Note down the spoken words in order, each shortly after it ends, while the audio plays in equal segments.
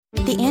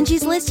The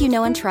Angie's List you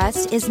know and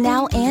trust is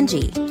now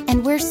Angie,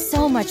 and we're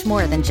so much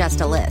more than just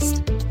a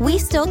list. We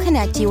still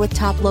connect you with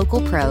top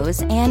local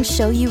pros and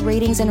show you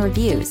ratings and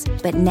reviews,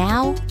 but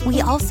now we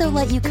also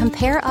let you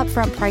compare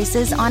upfront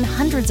prices on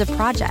hundreds of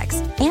projects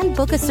and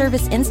book a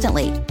service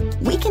instantly.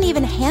 We can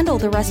even handle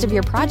the rest of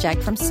your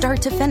project from start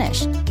to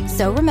finish.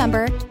 So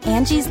remember,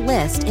 Angie's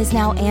List is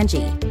now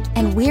Angie,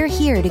 and we're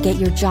here to get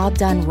your job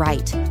done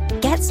right.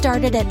 Get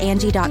started at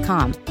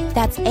Angie.com.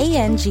 That's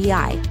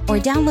ANGI, or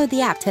download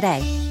the app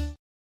today.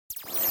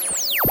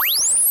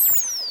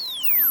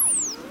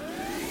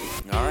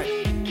 All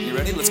right, you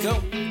ready? Let's go.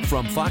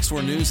 From Fox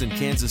 4 News in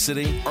Kansas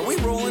City, Are we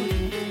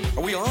rolling?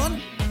 Are we on?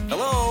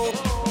 Hello?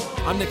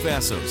 I'm Nick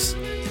Vassos.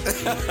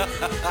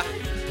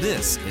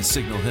 This is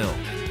Signal Hill.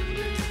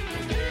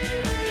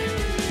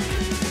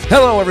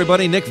 Hello,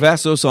 everybody. Nick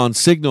Vassos on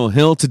Signal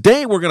Hill.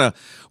 Today, we're going to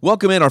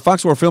welcome in our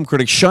Fox 4 film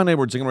critic, Shawn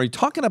Edwards. And we're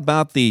talking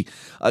about the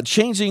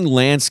changing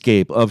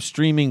landscape of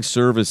streaming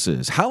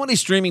services. How many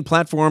streaming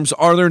platforms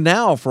are there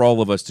now for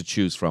all of us to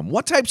choose from?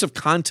 What types of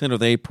content are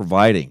they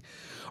providing?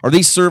 Are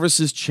these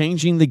services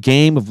changing the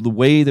game of the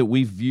way that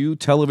we view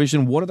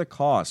television? What are the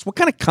costs? What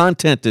kind of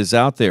content is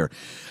out there?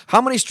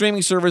 How many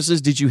streaming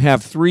services did you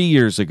have 3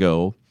 years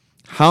ago?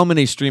 How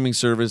many streaming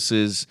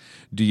services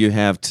do you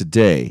have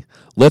today?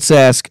 Let's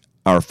ask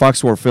our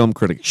Fox 4 film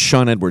critic,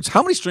 Shawn Edwards.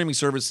 How many streaming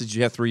services did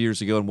you have 3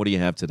 years ago, and what do you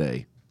have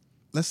today?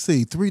 Let's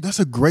see, three. That's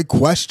a great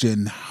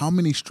question. How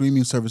many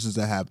streaming services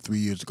I had 3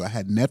 years ago? I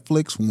had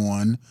Netflix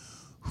 1,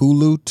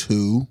 Hulu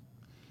 2,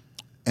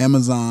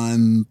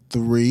 Amazon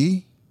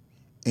 3,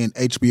 and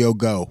HBO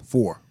Go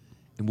 4.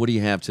 And what do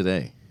you have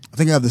today? I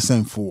think I have the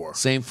same 4.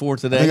 Same 4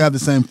 today? I think I have the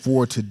same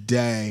 4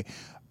 today.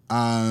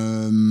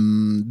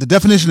 The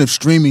definition of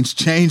streaming's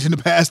changed in the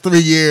past 3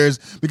 years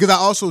because I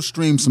also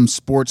stream some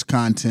sports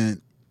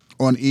content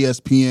on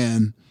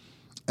ESPN,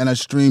 and I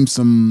stream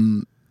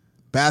some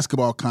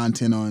basketball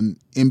content on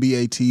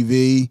NBA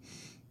TV.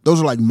 Those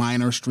are like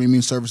minor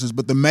streaming services,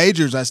 but the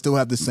majors, I still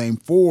have the same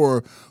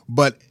 4.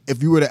 But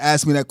if you were to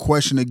ask me that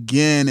question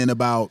again in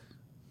about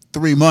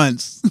 3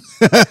 months,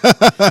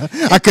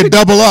 I could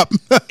double up.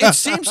 It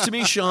seems to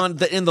me, Shawn,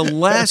 that in the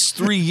last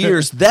 3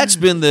 years, that's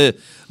been the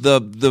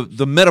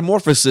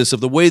metamorphosis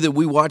of the way that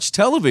we watch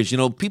television. You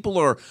know, people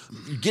are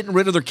getting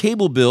rid of their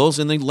cable bills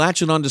and then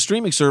latching on to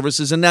streaming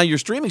services, and now your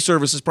streaming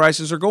services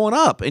prices are going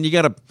up, and you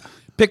got to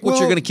pick what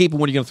you're going to keep and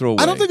what you're going to throw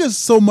away. I don't think it's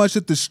so much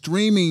that the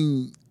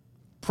streaming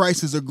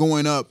prices are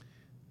going up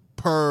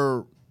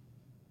per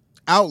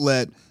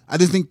outlet. I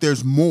just think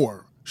there's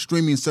more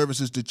streaming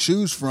services to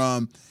choose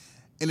from.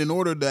 And in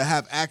order to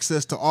have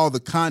access to all the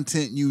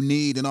content you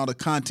need and all the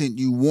content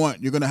you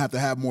want, you're going to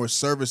have more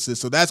services.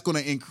 So that's going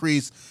to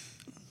increase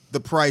the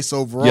price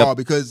overall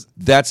because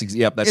in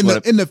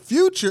the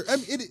future, I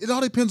mean, it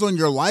all depends on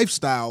your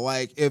lifestyle.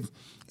 Like if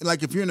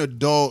you're an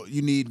adult,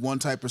 you need one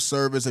type of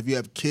service. If you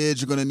have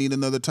kids, you're going to need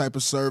another type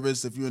of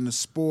service. If you're into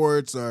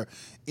sports or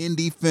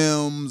indie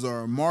films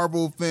or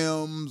Marvel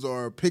films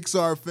or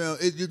Pixar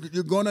films,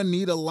 you're going to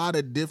need a lot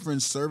of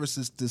different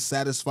services to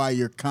satisfy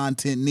your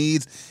content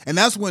needs. And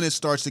that's when it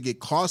starts to get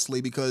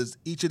costly because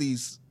each of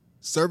these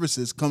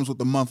services comes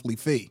with a monthly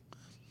fee.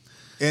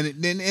 And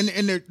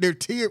they're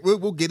tiered.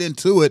 We'll get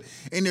into it.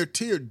 And they're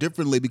tiered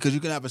differently because you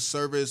can have a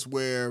service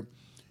where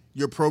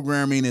your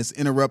programming is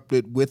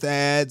interrupted with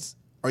ads,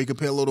 or you can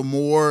pay a little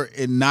more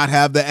and not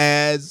have the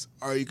ads,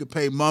 or you can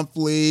pay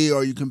monthly,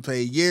 or you can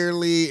pay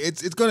yearly.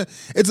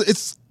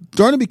 It's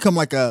starting to become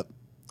like a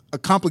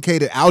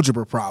complicated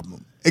algebra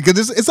problem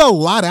because it's a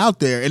lot out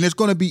there, and it's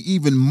going to be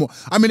even more.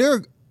 I mean,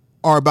 there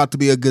are about to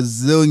be a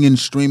gazillion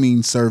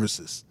streaming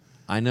services.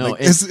 I know.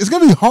 Like, it's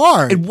going to be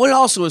hard. And what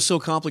also is so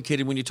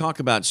complicated when you talk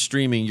about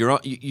streaming,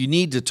 you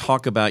need to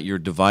talk about your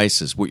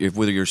devices,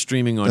 whether you're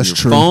streaming on your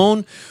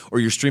phone or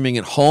you're streaming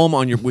at home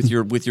with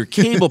your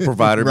cable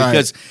provider. Right.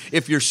 Because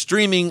if you're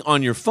streaming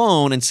on your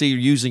phone and say you're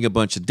using a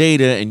bunch of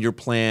data and your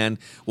plan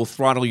will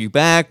throttle you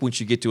back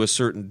once you get to a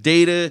certain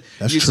data,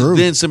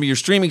 then some of your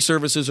streaming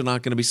services are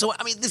not going to be. So,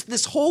 I mean,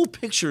 this whole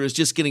picture is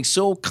just getting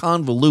so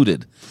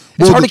convoluted.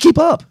 It's hard to keep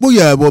up. Well,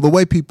 yeah. Well, the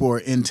way people are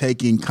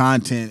intaking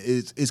content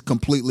is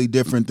completely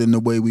different than the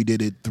way we did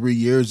it 3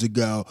 years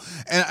ago.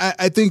 And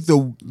I think the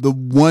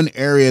one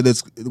area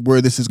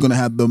where this is going to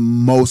have the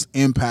most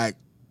impact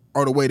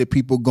are the way that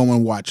people go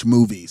and watch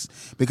movies.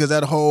 Because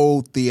that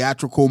whole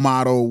theatrical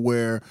model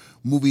where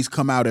movies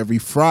come out every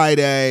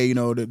Friday, you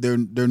know, they're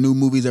new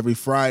movies every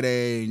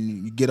Friday,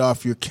 and you get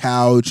off your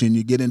couch and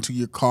you get into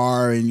your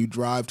car and you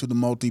drive to the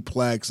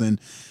multiplex and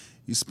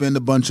you spend a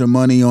bunch of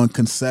money on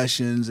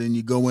concessions and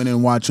you go in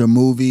and watch a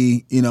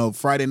movie. You know,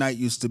 Friday night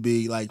used to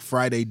be like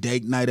Friday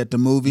date night at the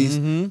movies.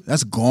 Mm-hmm.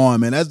 That's gone,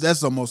 man.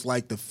 That's almost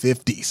like the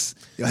 50s.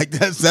 Like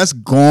that's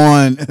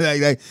gone.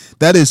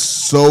 That is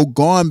so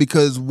gone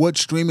because what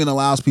streaming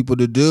allows people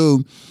to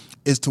do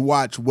is to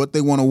watch what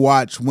they want to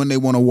watch, when they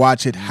want to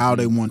watch it, how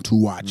they want to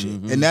watch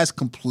it. And that's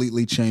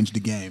completely changed the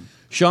game.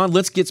 Shawn,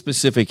 let's get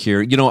specific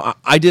here. You know,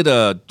 I did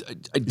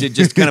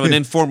just kind of an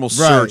informal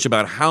search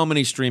about how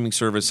many streaming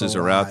services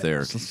are out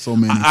there. So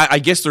many. I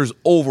guess there's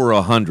over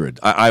 100.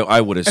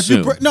 I would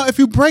assume. If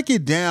you break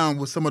it down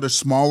with some of the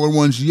smaller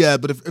ones, yeah.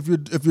 But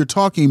if you're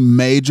talking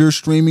major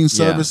streaming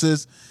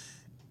services,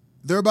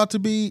 they're about to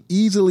be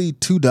easily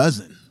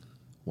 24.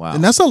 Wow,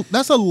 and that's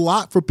a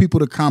lot for people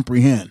to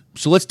comprehend.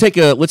 So let's take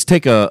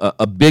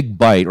a big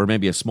bite, or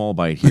maybe a small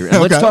bite here,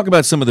 and let's talk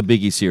about some of the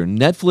biggies here.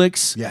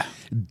 Netflix,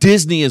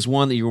 Disney is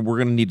one that we're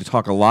going to need to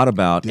talk a lot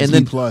about, Disney and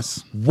then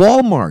Plus,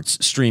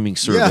 Walmart's streaming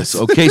service. Yes.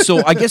 Okay,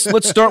 so I guess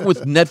let's start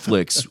with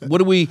Netflix. What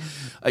do we,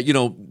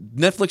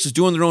 Netflix is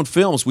doing their own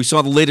films. We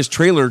saw the latest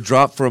trailer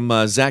drop from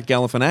Zach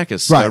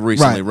Galifianakis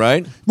recently,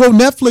 right? Well,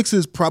 Netflix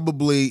is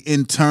probably,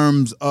 in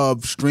terms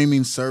of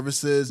streaming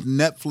services,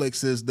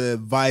 Netflix is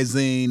the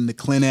Visine, the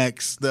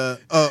Kleenex,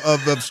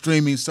 of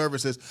streaming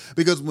services.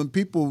 Because when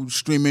people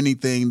stream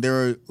anything,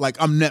 they're like,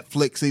 I'm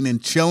Netflixing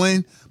and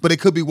chilling, but they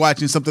could be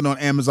watching something on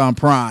Amazon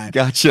Prime.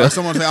 Gotcha. Or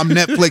someone say, I'm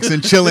Netflixing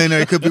and chilling, or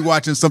they could be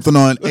watching something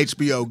on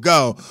HBO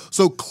Go.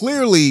 So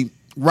clearly,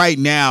 right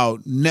now,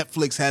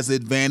 Netflix has the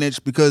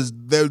advantage because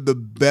they're the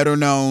better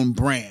known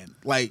brand.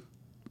 Like,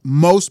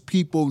 most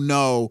people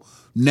know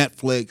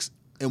Netflix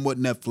and what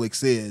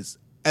Netflix is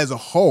as a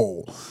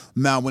whole.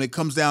 Now, when it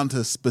comes down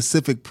to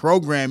specific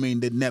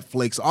programming that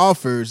Netflix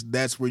offers,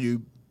 that's where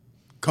you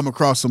come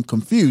across some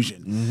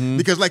confusion.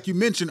 Because like you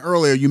mentioned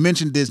earlier, you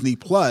mentioned Disney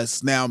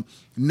Plus. Now,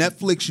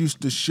 Netflix used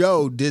to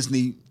show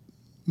Disney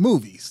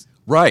movies.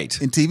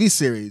 Right. And TV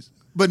series,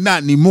 but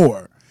not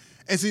anymore.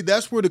 And see,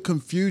 that's where the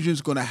confusion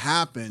is going to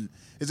happen.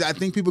 Is I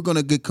think people are going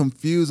to get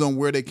confused on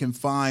where they can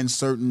find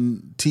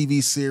certain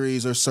TV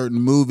series or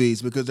certain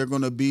movies because they're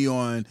going to be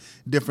on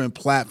different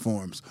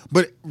platforms.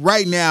 But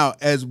right now,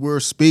 as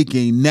we're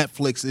speaking,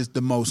 Netflix is the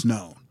most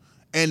known.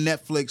 And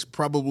Netflix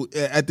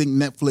I think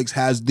Netflix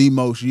has the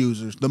most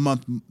users, the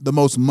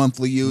most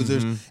monthly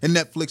users, and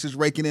Netflix is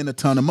raking in a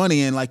ton of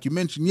money. And like you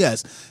mentioned,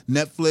 yes,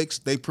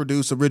 Netflix, they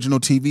produce original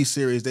TV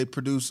series, they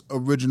produce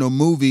original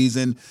movies,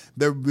 and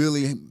they're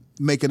really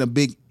making a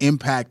big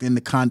impact in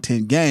the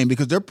content game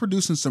because they're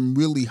producing some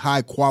really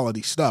high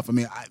quality stuff. I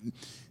mean,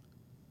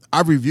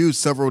 I've reviewed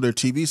several of their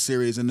TV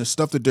series, and the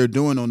stuff that they're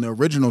doing on the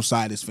original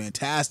side is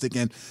fantastic.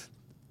 And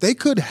they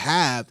could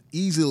have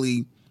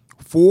easily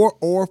 4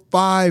 or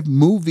 5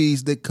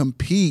 movies that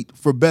compete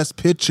for Best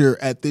Picture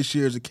at this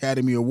year's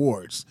Academy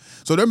Awards.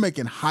 So they're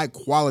making high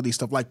quality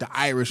stuff like The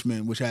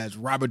Irishman, which has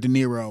Robert De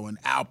Niro and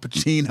Al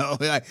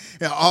Pacino,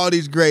 all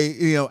these great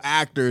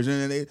actors.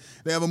 And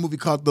they have a movie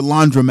called The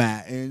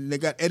Laundromat, and they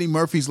got Eddie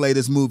Murphy's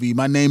latest movie,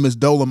 My Name is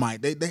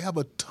Dolomite. They have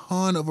a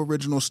ton of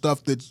original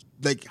stuff that's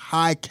like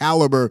high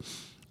caliber.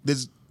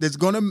 That's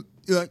going to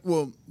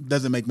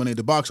doesn't make money at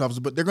the box office,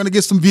 but they're going to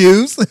get some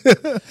views,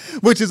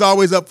 which is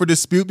always up for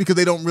dispute because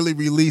they don't really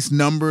release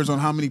numbers on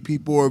how many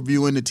people are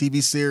viewing the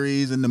TV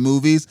series and the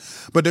movies.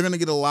 But they're going to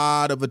get a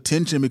lot of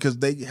attention because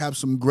they have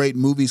some great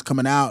movies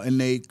coming out,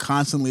 and they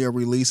constantly are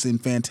releasing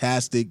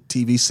fantastic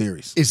TV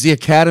series. Is the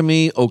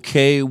Academy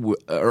okay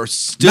or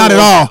still? Not at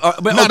all.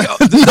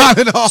 Not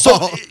at all.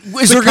 So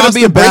is there going to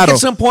be a break at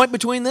some point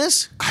between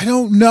this? I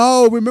don't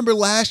know. Remember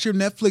last year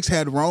Netflix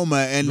had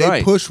Roma, and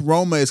they pushed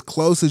Roma as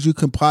close as you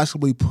can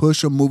possibly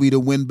push a movie to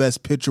win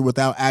Best Picture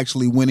without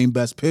actually winning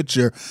Best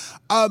Picture.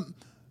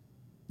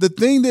 The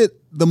thing that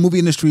the movie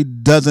industry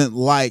doesn't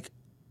like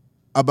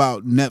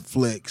about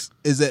Netflix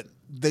is that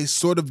they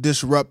sort of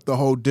disrupt the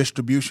whole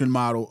distribution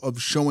model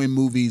of showing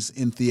movies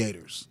in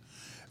theaters.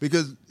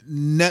 Because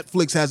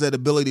Netflix has that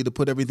ability to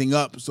put everything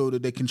up so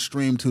that they can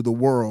stream to the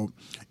world.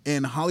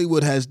 And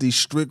Hollywood has these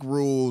strict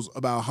rules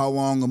about how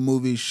long a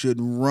movie should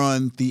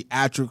run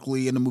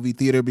theatrically in a movie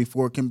theater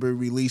before it can be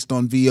released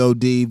on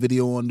VOD,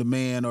 video on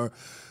demand, or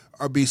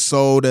be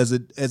sold as a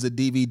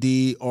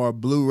DVD or a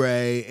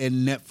Blu-ray.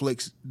 And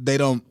Netflix, they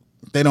don't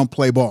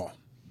play ball.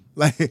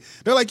 Like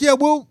they're like, yeah,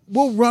 we'll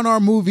run our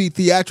movie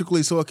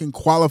theatrically so it can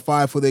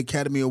qualify for the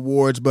Academy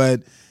Awards,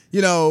 but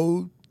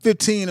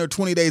 15 or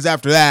 20 days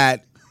after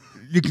that,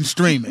 you can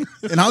stream it.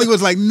 And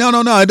Hollywood's like, no,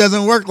 it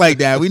doesn't work like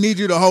that. We need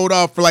you to hold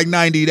off for like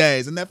 90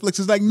 days. And Netflix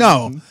is like,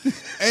 no.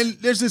 And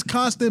there's this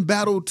constant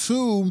battle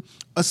too,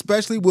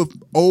 especially with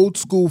old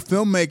school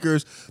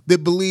filmmakers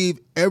that believe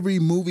every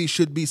movie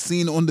should be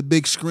seen on the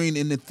big screen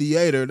in the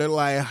theater. They're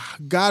like,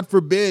 God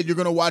forbid you're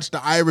going to watch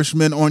The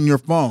Irishman on your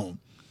phone,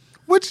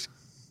 which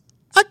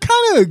I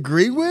kind of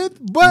agree with,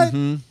 but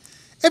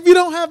if you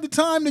don't have the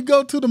time to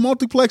go to the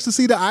multiplex to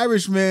see The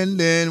Irishman,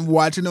 then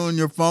watching it on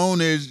your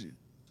phone is...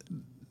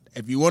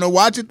 If you want to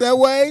watch it that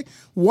way,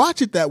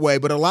 watch it that way.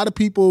 But a lot of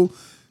people,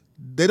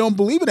 they don't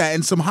believe in that.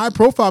 And some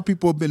high-profile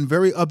people have been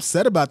very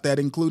upset about that,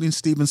 including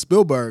Steven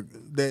Spielberg,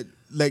 that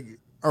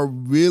are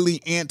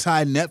really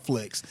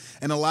anti-Netflix.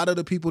 And a lot of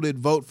the people that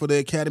vote for the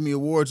Academy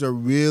Awards are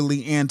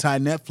really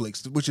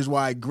anti-Netflix, which is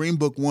why Green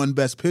Book won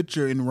Best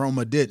Picture and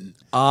Roma didn't.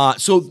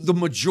 So the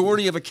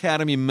majority of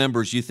Academy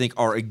members, you think,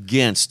 are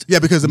against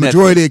because the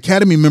majority of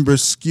Academy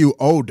members skew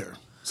older.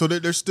 So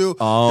there's still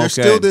Oh, there's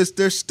okay.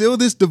 still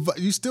this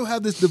you still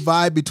have this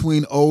divide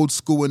between old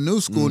school and new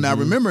school. Now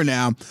remember,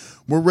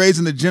 we're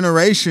raising a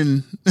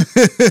generation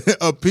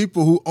of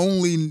people who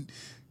only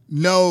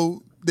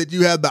know that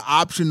you have the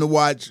option to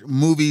watch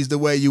movies the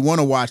way you want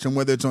to watch them,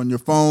 whether it's on your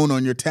phone,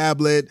 on your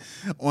tablet,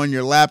 on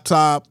your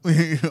laptop,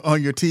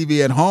 on your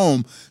TV at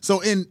home.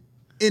 So in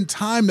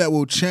time that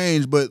will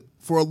change, but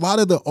for a lot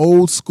of the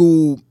old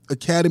school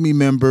Academy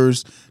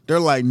members, they're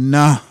like,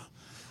 nah.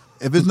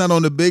 If it's not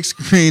on the big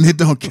screen, it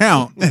don't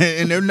count.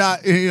 And they're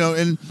not,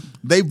 and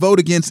they vote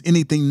against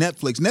anything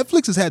Netflix.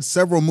 Netflix has had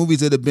several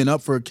movies that have been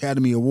up for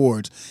Academy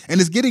Awards, and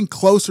it's getting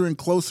closer and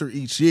closer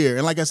each year.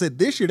 And like I said,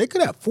 this year they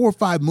could have 4 or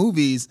 5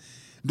 movies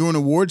during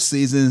awards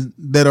season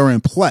that are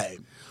in play.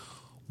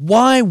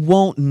 Why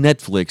won't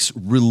Netflix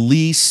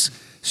release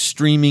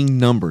streaming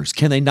numbers?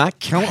 Can they not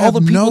count all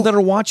the people that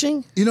are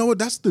watching? You know what?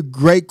 That's the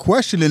great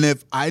question. And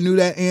if I knew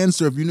that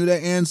answer, if you knew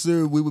that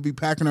answer, we would be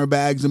packing our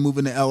bags and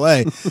moving to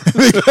LA.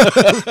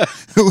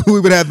 We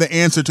would have the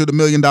answer to the $1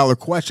 million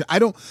question. I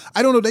don't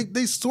know.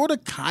 They sort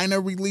of kind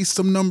of released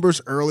some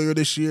numbers earlier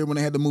this year when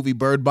they had the movie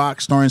Bird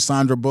Box starring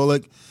Sandra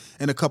Bullock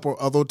and a couple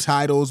other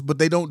titles, but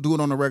they don't do it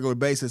on a regular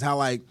basis.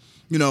 How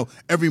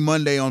every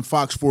Monday on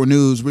Fox 4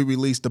 News, we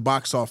release the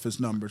box office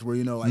numbers where,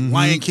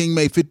 Lion King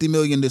made $50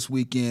 million this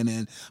weekend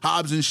and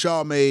Hobbs and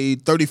Shaw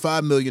made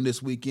 $35 million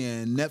this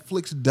weekend.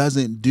 Netflix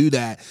doesn't do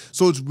that.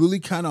 So it's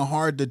really kind of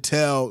hard to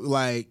tell,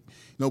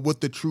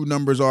 what the true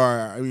numbers are.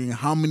 I mean,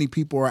 how many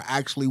people are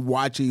actually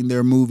watching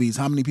their movies?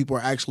 How many people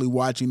are actually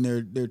watching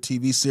their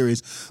TV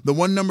series? The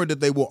one number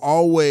that they will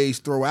always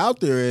throw out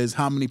there is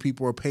how many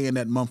people are paying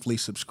that monthly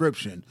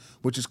subscription,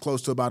 which is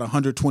close to about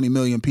 120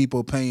 million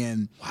people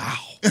paying. Wow.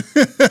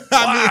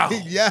 I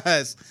mean,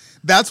 yes.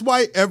 That's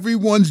why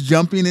everyone's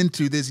jumping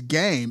into this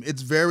game.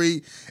 It's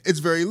very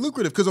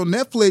lucrative because on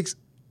Netflix,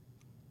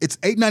 it's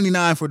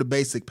 $8.99 for the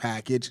basic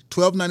package,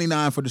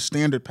 $12.99 for the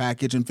standard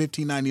package, and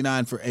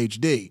 $15.99 for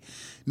HD.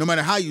 No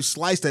matter how you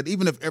slice that,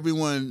 even if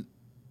everyone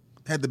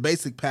had the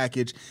basic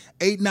package,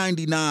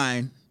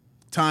 $8.99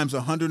 times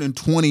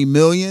 120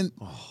 million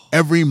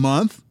every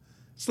month,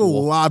 it's a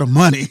lot of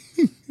money.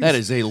 That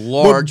is a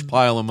large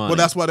pile of money. Well,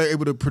 that's why they're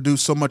able to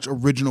produce so much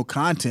original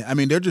content. I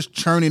mean, they're just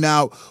churning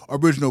out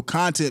original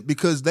content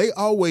because they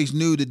always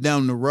knew that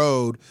down the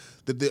road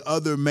that the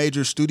other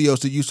major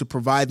studios that used to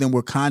provide them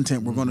with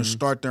content were going to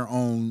start their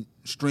own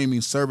streaming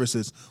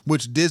services,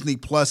 which Disney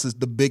Plus is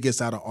the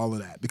biggest out of all of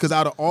that. Because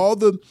out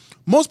of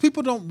most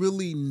people don't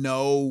really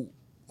know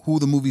who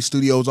the movie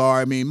studios are.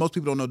 I mean, most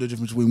people don't know the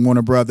difference between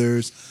Warner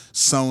Brothers,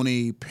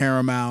 Sony,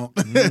 Paramount.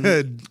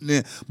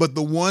 But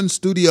the one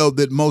studio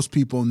that most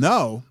people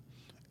know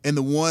and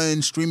the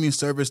one streaming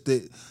service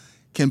that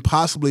can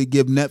possibly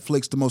give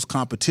Netflix the most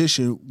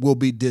competition will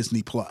be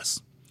Disney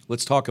Plus.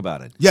 Let's talk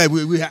about it. Yeah,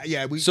 we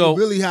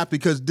really have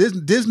because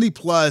Disney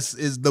Plus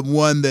is the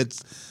one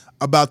that's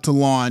about to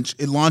launch.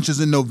 It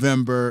launches in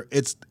November.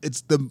 It's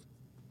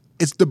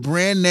the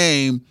brand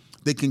name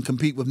that can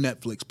compete with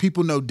Netflix.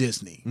 People know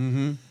Disney.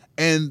 Mm-hmm.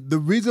 And the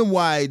reason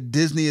why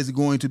Disney is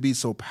going to be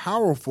so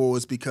powerful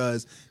is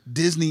because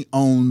Disney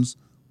owns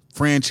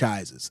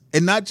franchises.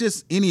 And not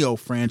just any old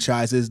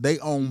franchises. They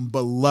own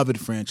beloved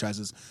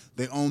franchises.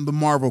 They own the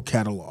Marvel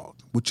catalog,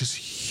 which is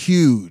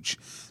huge.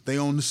 They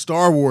own the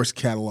Star Wars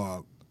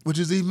catalog, which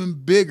is even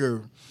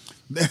bigger.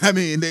 I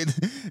mean, they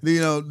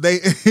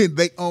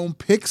own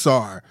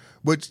Pixar,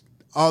 which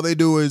all they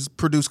do is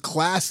produce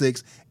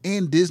classics,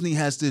 and Disney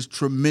has this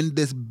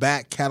tremendous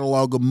back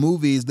catalog of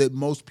movies that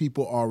most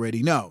people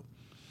already know.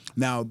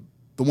 Now,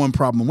 the one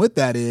problem with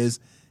that is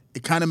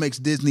it kind of makes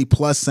Disney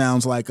Plus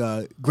sounds like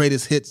a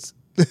greatest hits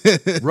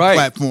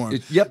platform.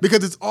 Yep.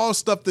 Because it's all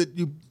stuff that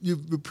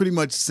you've pretty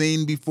much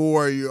seen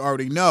before, you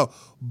already know.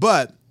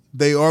 But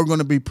they are going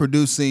to be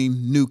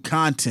producing new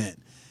content.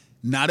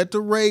 Not at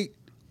the rate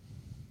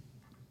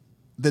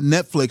that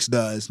Netflix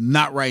does,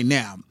 not right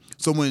now.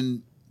 So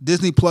when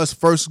Disney Plus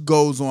first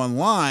goes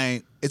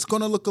online, it's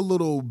going to look a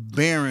little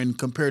barren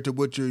compared to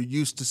what you're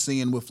used to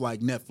seeing with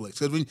like Netflix.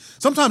 Because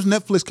sometimes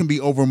Netflix can be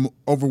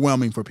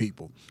overwhelming for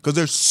people because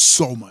there's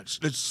so much.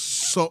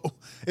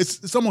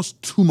 It's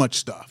almost too much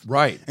stuff.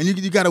 Right. And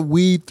you got to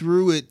weed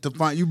through it to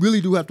find. You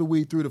really do have to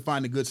weed through to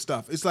find the good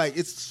stuff. It's like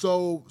it's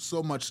so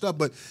much stuff.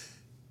 But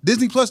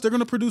Disney Plus, they're going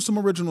to produce some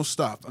original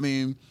stuff. I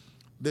mean,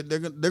 they're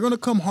going to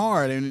come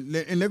hard, and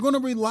they're going to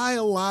rely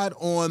a lot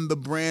on the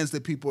brands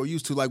that people are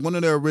used to. Like one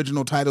of their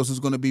original titles is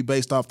going to be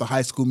based off the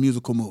High School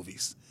Musical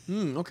movies.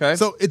 Okay.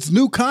 So it's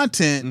new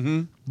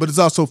content, but it's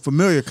also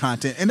familiar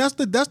content, and that's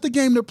the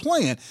game they're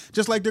playing.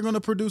 Just like they're going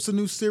to produce a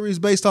new series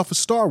based off of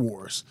Star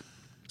Wars.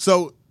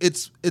 So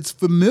it's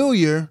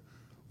familiar,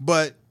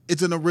 but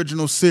it's an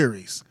original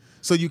series.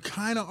 So you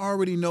kind of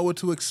already know what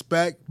to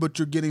expect, but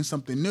you're getting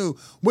something new,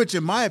 which,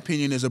 in my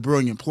opinion, is a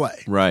brilliant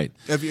play. Right.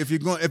 If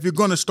you're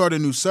going to start a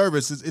new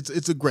service,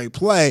 it's a great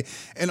play,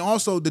 and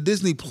also the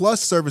Disney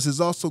Plus service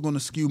is also going to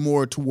skew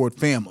more toward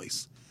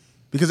families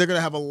because they're going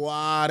to have a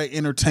lot of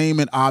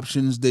entertainment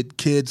options that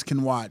kids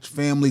can watch,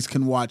 families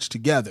can watch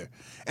together,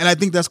 and I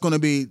think that's going to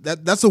be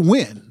that's a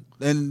win.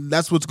 and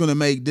that's what's going to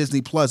make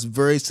Disney Plus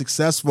very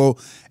successful.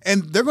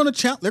 And they're going to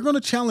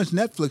challenge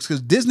Netflix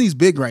because Disney's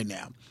big right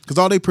now because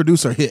all they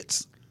produce are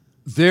hits.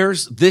 Their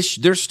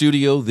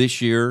studio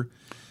this year.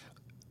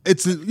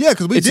 Because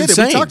we did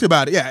insane. it. We talked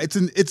about it. Yeah,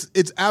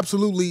 it's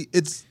absolutely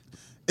it's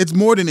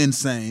more than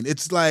insane.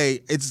 It's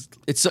like it's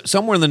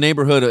somewhere in the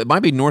neighborhood. It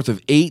might be north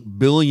of $8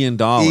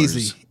 billion.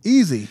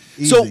 Easy.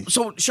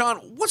 So Shawn,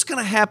 what's going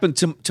to happen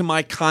to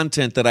my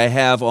content that I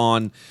have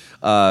on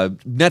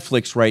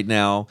Netflix right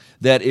now?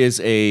 That is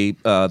a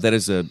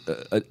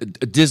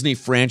Disney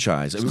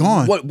franchise. It's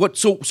gone.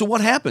 So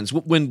what happens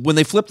when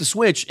they flip the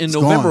switch in It's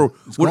November?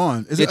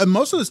 gone. It's gone.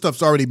 Most of the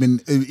stuff's already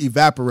been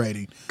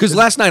evaporating. Because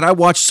last night I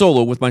watched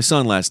Solo with my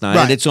son last night,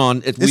 Right. and it's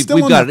on. It's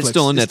still on got Netflix. it. It's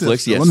still on Netflix.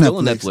 Still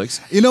on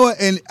Netflix. You know what?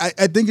 And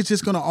I think it's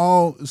just going to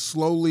all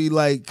slowly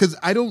because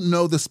I don't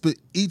know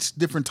each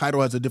different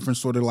title has a different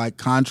sort of like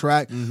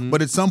contract,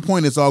 but at some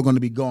point it's all going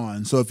to be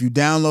gone. So if you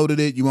downloaded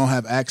it, you won't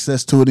have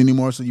access to it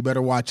anymore. So you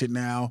better watch it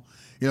now.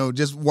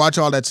 Just watch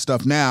all that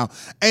stuff now.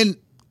 And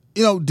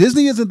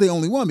Disney isn't the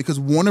only one because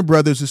Warner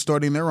Brothers is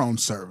starting their own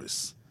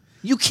service.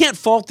 You can't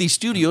fault these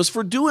studios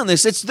for doing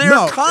this. It's their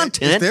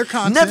content. It's their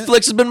content.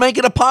 Netflix has been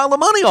making a pile of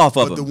money off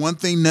of But them. the one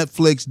thing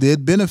Netflix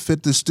did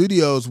benefit the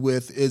studios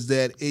with is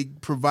that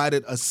it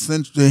provided a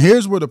central.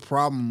 Here's where the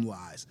problem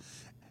lies.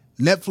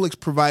 Netflix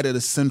provided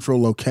a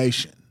central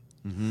location.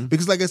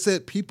 Because, like I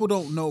said, people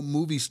don't know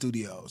movie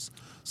studios.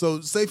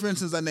 So, say, for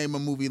instance, I name a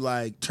movie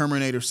like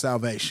Terminator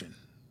Salvation.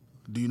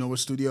 Do you know what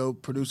studio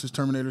produces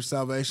Terminator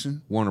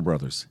Salvation? Warner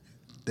Brothers.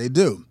 They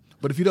do.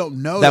 But if you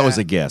don't know that was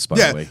a guess, by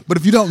the way. But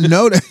if you don't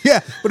know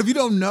that, but if you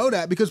don't know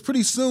that, because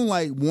pretty soon,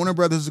 like Warner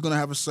Brothers is going to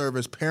have a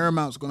service,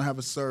 Paramount's going to have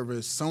a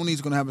service, Sony's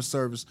going to have a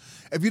service.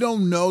 If you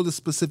don't know the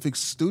specific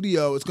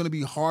studio, it's going to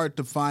be hard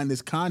to find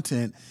this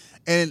content.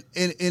 And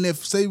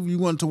if say you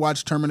want to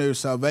watch Terminator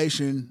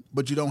Salvation,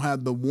 but you don't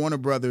have the Warner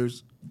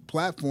Brothers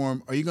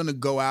platform, are you going to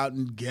go out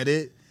and get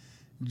it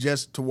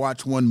just to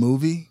watch one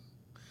movie?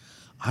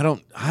 I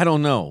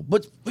don't know,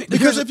 but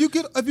because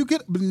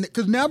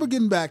because now we're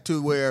getting back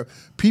to where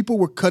people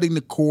were cutting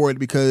the cord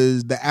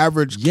because the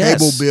average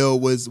cable bill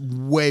was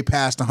way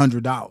past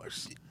 $100,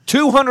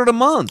 $200 a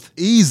month,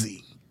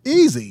 easy.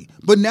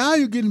 But now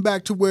you're getting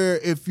back to where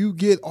if you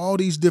get all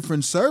these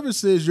different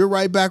services, you're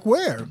right back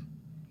where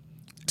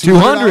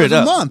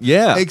 $200 a month,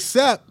 yeah.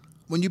 Except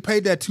when you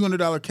paid that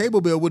 $200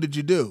 cable bill, what did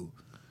you do?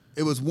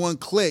 It was one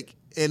click.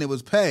 And it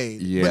was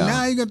paid. Yeah. But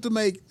now you're going to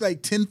make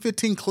like 10,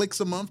 15 clicks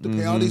a month to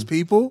pay all these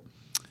people.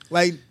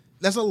 Like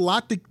that's a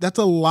lot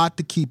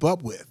to keep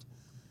up with.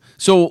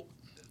 So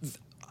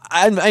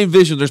I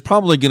envision there's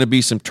probably going to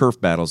be some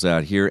turf battles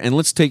out here. And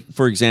let's take,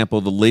 for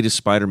example, the latest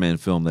Spider-Man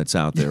film that's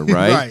out there,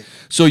 right? Right.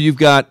 So you've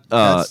got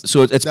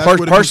it's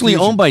partially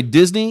owned by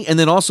Disney, and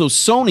then also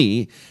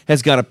Sony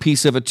has got a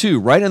piece of it too,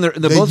 right? And they're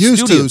both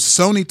used studios.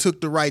 to. Sony took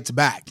the rights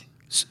back.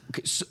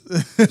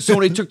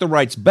 Sony took the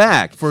rights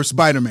back for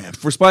Spider-Man.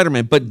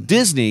 But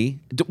Disney,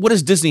 what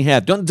does Disney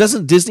have?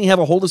 Doesn't Disney have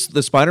a hold of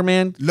the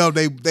Spider-Man? No,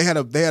 they had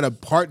a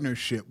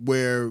partnership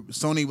where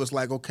Sony was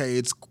like,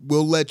 okay,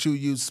 we'll let you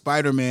use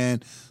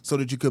Spider-Man so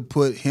that you could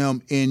put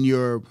him in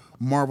your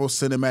Marvel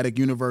Cinematic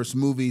Universe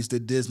movies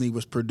that Disney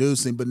was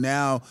producing. But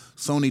now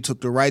Sony took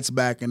the rights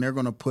back and they're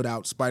going to put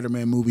out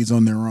Spider-Man movies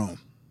on their own.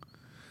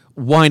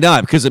 Why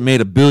not? Because it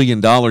made $1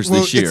 billion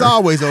this year. It's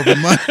always over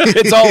money.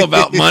 It's all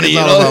about money. It's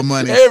all about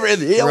money. Right.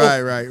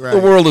 The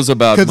world is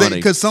about money.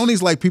 Because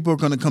Sony's like, people are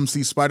going to come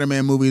see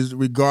Spider-Man movies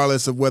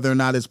regardless of whether or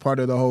not it's part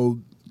of the whole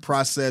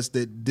process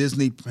that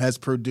Disney has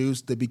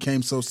produced that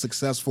became so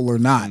successful or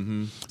not.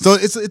 So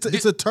it's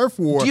a turf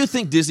war. Do you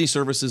think Disney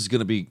services is going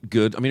to be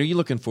good? I mean, are you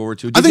looking forward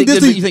to it?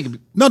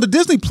 The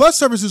Disney Plus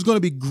service is going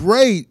to be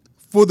great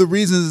for the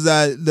reasons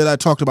that I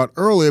talked about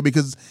earlier,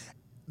 because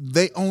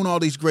they own all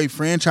these great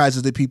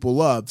franchises that people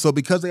love. So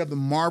because they have the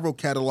Marvel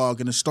catalog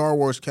and the Star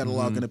Wars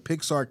catalog and the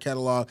Pixar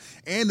catalog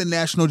and the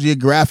National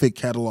Geographic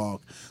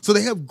catalog. So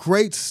they have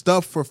great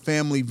stuff for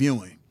family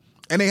viewing.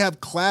 And they have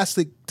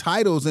classic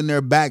titles in their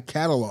back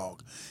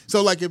catalog.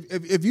 So like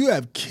if you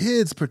have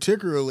kids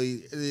particularly,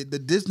 the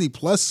Disney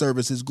Plus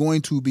service is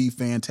going to be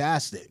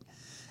fantastic.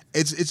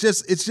 It's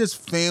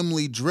just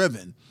family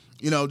driven.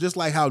 Just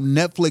like how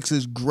Netflix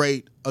is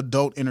great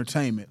adult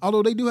entertainment,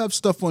 although they do have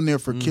stuff on there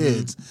for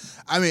kids.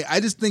 I mean, I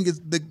just think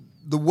it's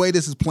the way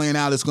this is playing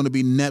out is going to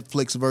be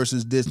Netflix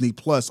versus Disney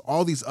Plus.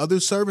 All these other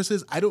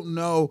services, I don't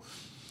know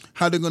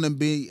how they're going to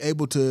be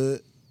able to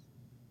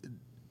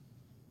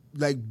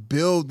like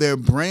build their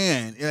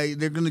brand. Like,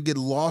 they're going to get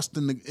lost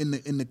in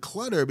the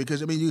clutter,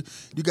 because I mean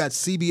you got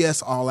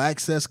CBS All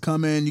Access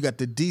coming. You got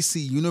the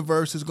DC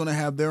Universe is going to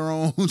have their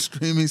own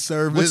streaming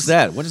service. What's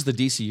that? What is the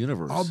DC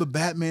Universe? All the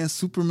Batman,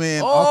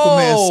 Superman,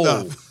 Aquaman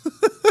stuff.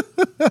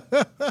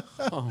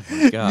 Oh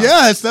my god!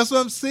 Yes, that's what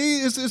I'm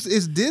seeing.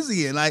 It's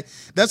dizzying. Like,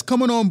 that's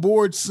coming on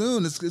board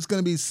soon. It's going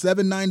to be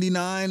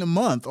 $7.99 a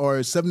month or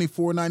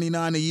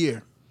 $74.99 a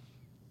year.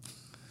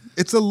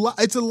 It's a lot.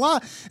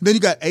 Then you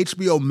got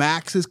HBO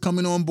Max is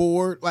coming on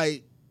board.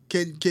 Like,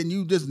 can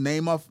you just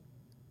name off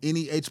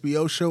any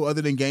HBO show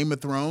other than Game of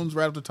Thrones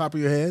right off the top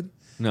of your head?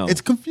 No.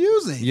 It's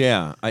confusing.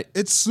 Yeah.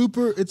 It's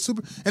super.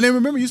 And then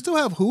remember, you still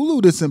have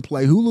Hulu that's in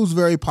play. Hulu's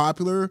very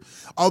popular,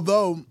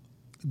 although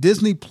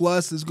Disney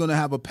Plus is going to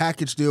have a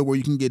package deal where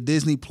you can get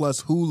Disney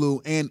Plus,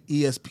 Hulu, and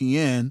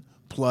ESPN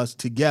Plus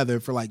together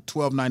for like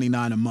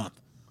 $12.99 a month.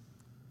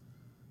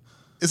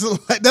 That's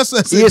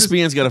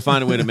ESPN's got to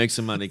find a way to make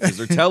some money because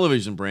their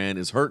television brand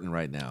is hurting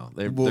right now.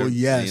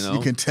 Yes, you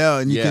can tell,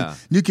 and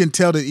you can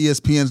tell that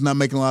ESPN's not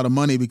making a lot of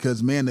money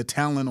because man, the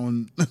talent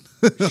on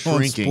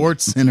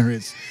Sports Center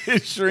is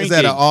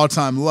at an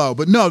all-time low.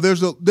 But no,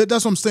 that's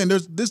what I'm saying.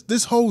 There's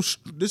this whole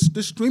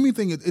streaming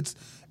thing.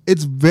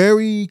 It's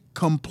very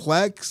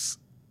complex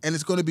and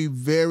it's going to be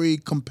very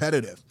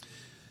competitive.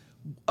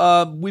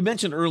 We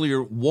mentioned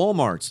earlier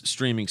Walmart's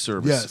streaming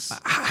service. Yes.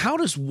 How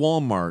does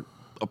Walmart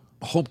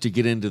hope to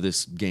get into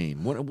this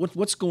game?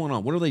 What's going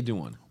on? What are they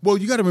doing? Well,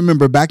 you got to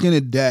remember, back in the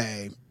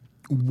day,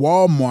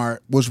 Walmart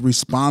was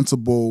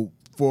responsible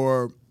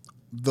for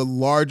the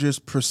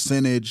largest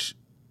percentage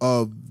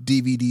of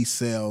DVD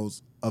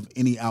sales of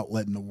any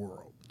outlet in the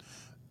world.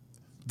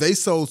 They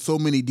sold so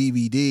many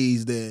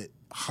DVDs that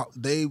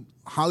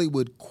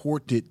Hollywood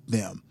courted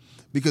them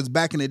because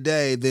back in the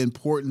day, the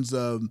importance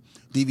of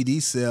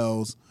DVD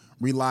sales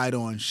relied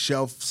on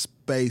shelf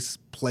space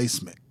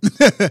placement.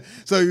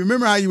 So you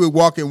remember how you would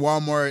walk in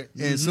Walmart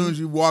and as soon as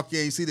you walk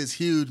in, you see this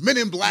huge Men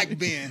in Black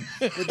bin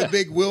with the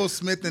big Will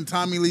Smith and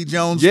Tommy Lee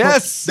Jones.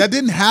 Yes. That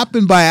didn't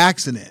happen by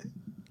accident.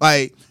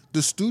 Like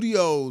the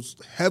studios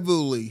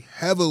heavily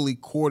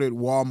courted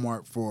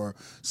Walmart for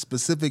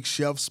specific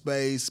shelf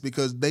space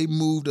because they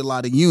moved a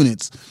lot of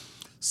units.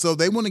 So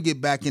they want to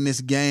get back in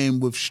this game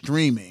with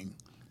streaming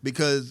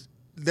because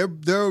they're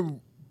a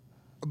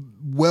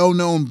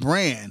well-known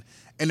brand.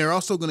 And they're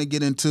also going to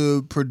get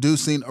into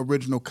producing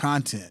original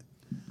content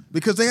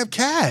because they have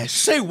cash.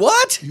 Say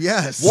what?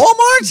 Yes.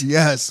 Walmart?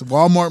 Yes.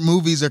 Walmart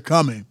movies are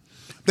coming.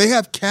 They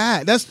have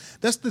cash.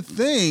 That's the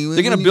thing.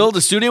 They're going to build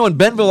a studio in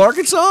Bentonville,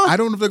 Arkansas? I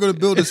don't know if they're going to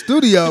build a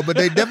studio, but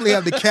they definitely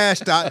have the cash.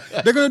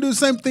 They're going to do the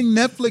same thing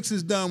Netflix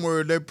has done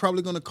where they're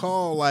probably going to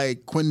call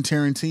like Quentin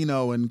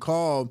Tarantino and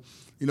call,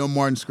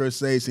 Martin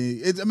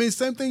Scorsese.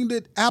 Same thing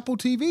that Apple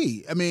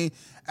TV.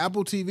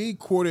 Apple TV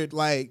courted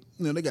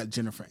they got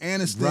Jennifer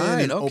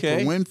Aniston and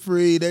Oprah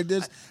Winfrey. They're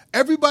just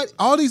everybody.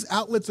 All these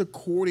outlets are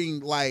courting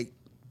like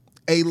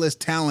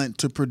A-list talent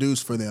to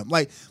produce for them.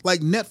 Like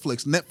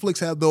Netflix. Netflix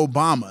have the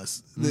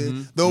Obamas.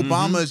 The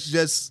Obamas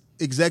just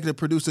executive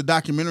produced a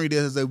documentary that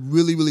has a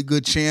really, really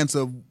good chance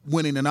of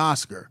winning an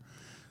Oscar.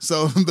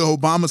 So the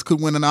Obamas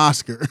could win an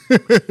Oscar.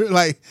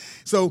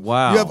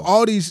 Wow.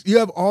 You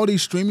have all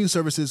these streaming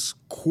services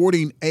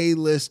courting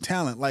A-list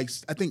talent. Like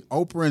I think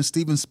Oprah and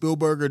Steven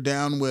Spielberg are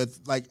down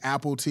with like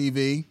Apple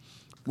TV,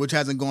 which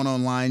hasn't gone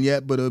online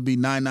yet, but it'll be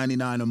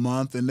 $9.99 a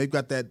month. And they've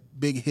got that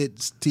big hit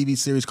TV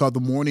series called The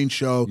Morning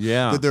Show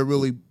that they're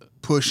really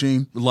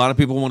pushing. A lot of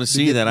people want to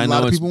see that. A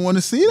lot of people want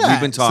to see that.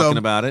 We've been talking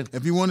about it.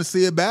 If you want to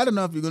see it bad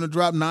enough, you're going to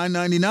drop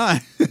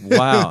 $9.99.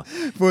 Wow.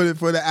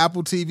 for the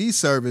Apple TV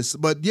service.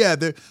 But yeah,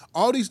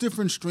 all these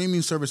different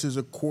streaming services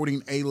are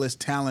courting A-list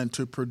talent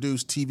to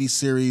produce TV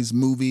series,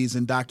 movies,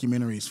 and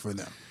documentaries for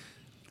them.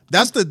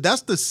 That's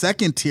the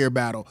second tier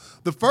battle.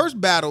 The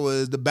first battle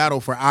is the battle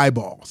for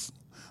eyeballs.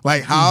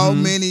 Like how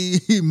many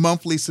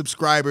monthly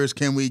subscribers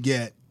can we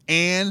get?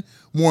 And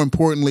more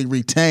importantly,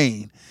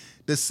 retain.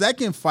 The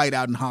second fight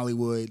out in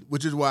Hollywood,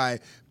 which is why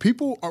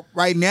people are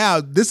right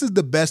now, this is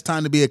the best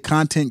time to be a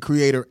content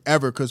creator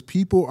ever because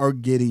people are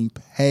getting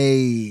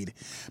paid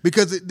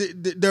because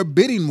they're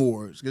bidding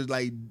wars. It's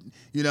like,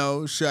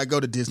 should I go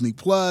to Disney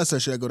Plus or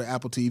should I go to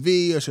Apple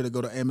TV or should I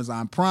go to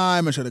Amazon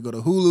Prime or should I go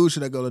to Hulu?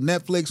 Should I go to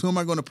Netflix? Who am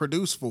I going to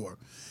produce for?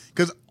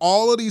 Because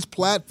all of these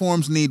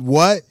platforms need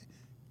what?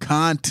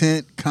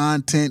 Content,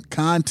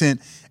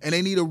 and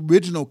they need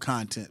original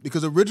content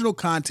because original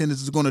content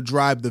is going to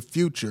drive the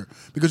future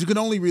because you can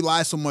only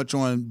rely so much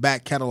on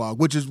back catalog,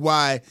 which is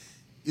why,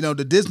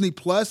 the Disney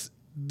Plus,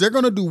 they're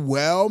going to do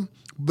well,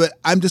 but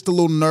I'm just a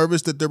little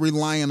nervous that they're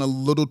relying a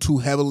little too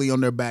heavily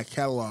on their back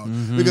catalog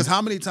because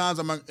how many times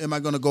am I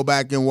going to go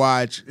back and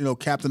watch,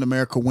 Captain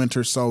America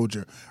Winter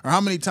Soldier, or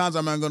how many times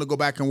am I going to go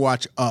back and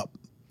watch Up?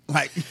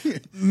 Like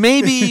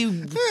maybe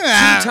 2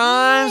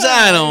 times.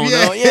 I don't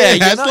know. Yeah,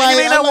 you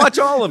may not watch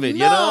all of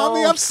it.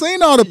 I've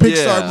seen all the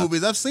Pixar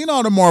movies. I've seen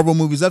all the Marvel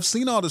movies. I've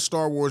seen all the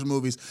Star Wars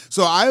movies.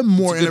 So I'm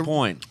more. That's a good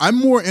point. I'm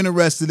more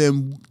interested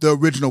in the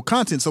original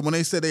content. So when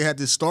they said they had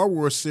this Star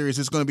Wars series,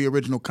 it's going to be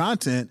original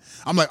content.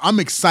 I'm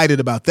excited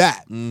about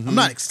that. I'm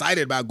not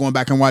excited about going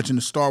back and watching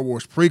the Star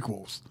Wars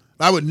prequels.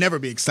 I would never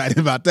be excited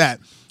about that.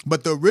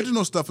 But the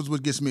original stuff is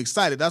what gets me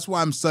excited. That's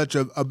why I'm such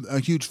a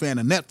huge fan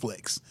of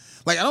Netflix.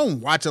 Like, I don't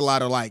watch a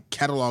lot of,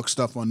 catalog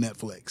stuff on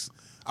Netflix.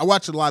 I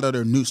watch a lot of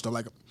their new stuff.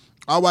 Like,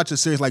 I watch a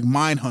series like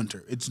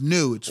Mindhunter. It's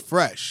new. It's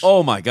fresh.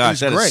 Oh, my gosh.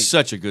 That great. Is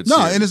such a good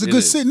series. No, and it's a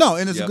good series. No,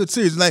 and it's a good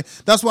series. Like,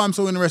 that's why I'm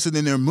so interested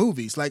in their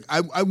movies. Like,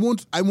 I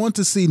want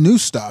to see new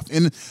stuff.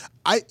 And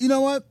you know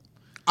what?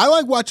 I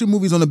like watching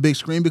movies on the big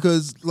screen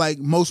because,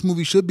 most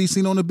movies should be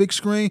seen on the big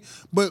screen.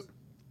 But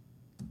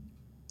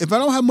if I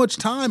don't have much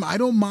time, I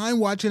don't mind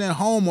watching at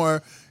home,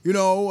 or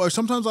or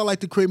sometimes I like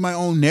to create my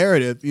own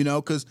narrative,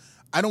 because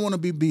I don't want to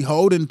be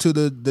beholden to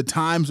the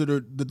times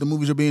that the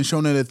movies are being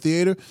shown at a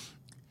theater.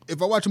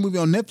 If I watch a movie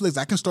on Netflix,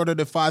 I can start it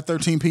at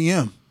 5:13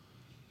 p.m.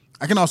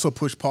 I can also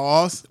push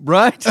pause.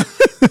 Right.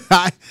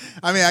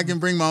 I mean, I can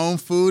bring my own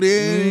food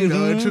in,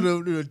 to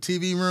the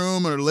TV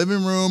room or the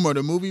living room or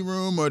the movie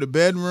room or the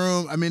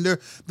bedroom. I mean,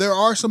 there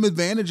are some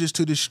advantages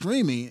to the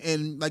streaming.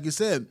 And like you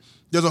said,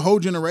 there's a whole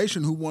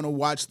generation who want to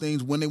watch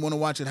things when they want to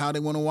watch it, how they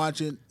want to watch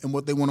it, and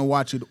what they want to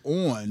watch it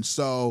on.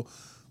 So,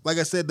 like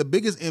I said, the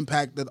biggest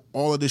impact that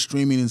all of this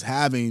streaming is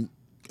having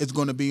is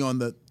going to be on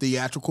the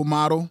theatrical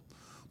model,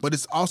 but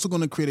it's also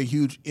going to create a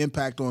huge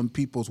impact on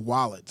people's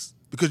wallets.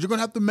 Because you're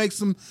gonna have to make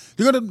some.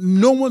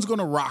 No one's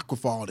gonna rock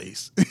with all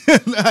these.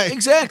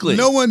 Exactly.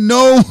 No one's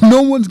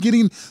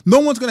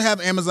gonna have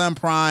Amazon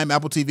Prime,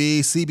 Apple TV,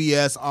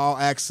 CBS, All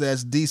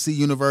Access, DC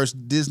Universe,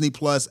 Disney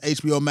Plus,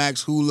 HBO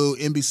Max, Hulu,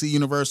 NBC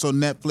Universal,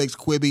 Netflix,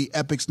 Quibi,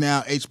 Epix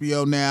Now,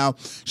 HBO Now,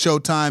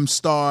 Showtime,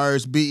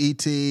 Stars,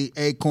 BET,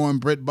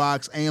 Acorn,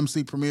 BritBox,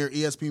 AMC Premiere,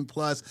 ESPN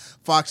Plus,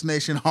 Fox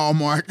Nation,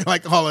 Hallmark,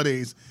 like all of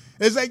these.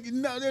 It's like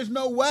no, there's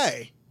no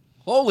way.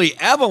 Holy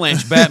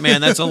avalanche,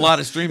 Batman! That's a lot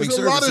of streaming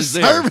services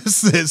there.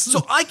 Services.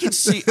 So I can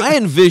see, I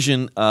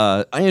envision,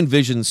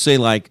 say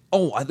like,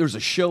 there's a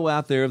show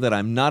out there that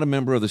I'm not a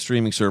member of the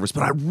streaming service,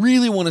 but I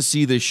really want to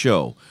see this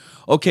show.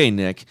 Okay,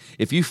 Nick,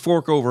 if you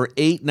fork over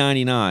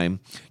 $8.99,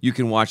 you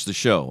can watch the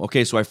show.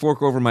 Okay, so I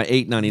fork over my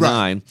 $8.99,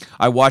 right.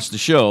 I watch the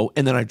show,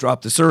 and then I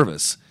drop the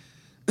service.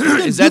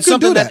 Is that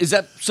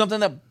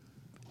something that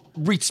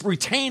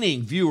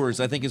retaining viewers,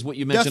 I think, is what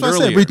you mentioned earlier. That's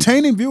what I said.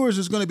 Retaining viewers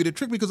is going to be the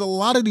trick, because a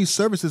lot of these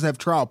services have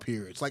trial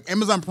periods. Like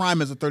Amazon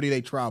Prime has a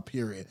 30-day trial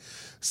period.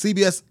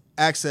 CBS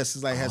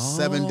Access has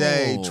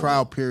 7-day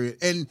trial period.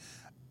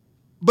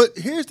 But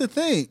here's the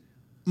thing.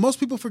 Most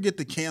people forget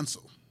to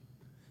cancel.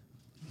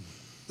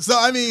 So,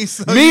 I mean...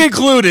 Me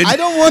included. I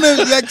don't want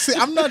to...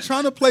 I'm not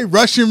trying to play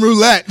Russian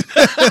roulette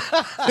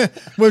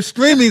with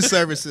streaming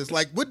services.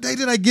 Like, what day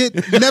did I get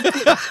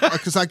Netflix?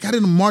 Because I got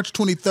it on March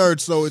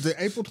 23rd, so is it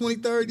April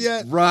 23rd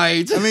yet?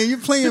 Right. I mean, you're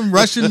playing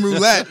Russian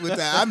roulette with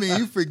that. I mean,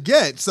 you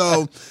forget.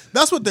 So,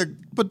 that's what they're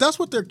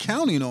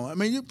counting on. I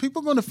mean,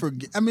 people are going to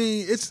forget. I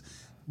mean, it's...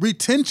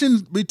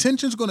 Retention's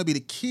going to be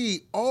the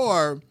key,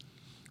 or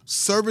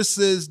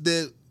services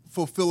that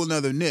fulfill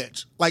another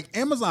niche. Like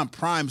Amazon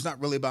Prime is not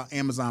really about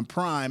Amazon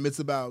Prime. It's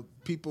about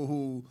people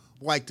who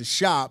like to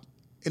shop,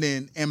 and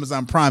then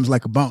Amazon Prime's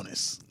like a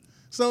bonus.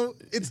 So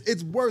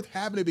it's worth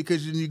having it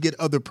because you get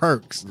other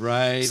perks.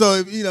 Right.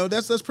 So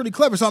that's pretty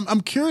clever. So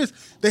I'm curious.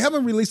 They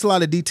haven't released a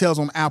lot of details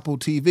on Apple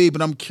TV,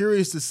 but I'm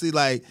curious to see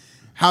like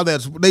how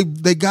that's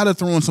they got to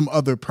throw in some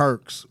other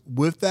perks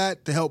with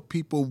that to help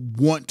people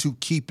want to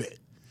keep it.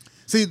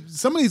 See,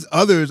 some of these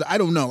others, I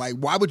don't know. Like,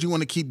 why would you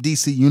want to keep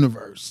DC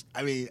Universe?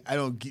 I mean,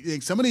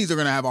 some of these are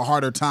going to have a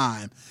harder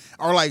time.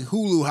 Or like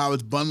Hulu, how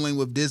it's bundling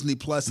with Disney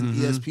Plus and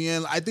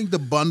ESPN. I think the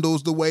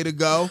bundle's the way to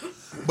go.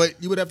 But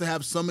you would have to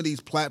have some of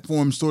these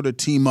platforms sort of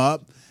team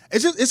up.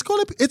 It's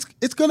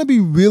gonna be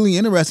really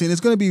interesting.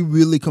 It's gonna be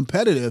really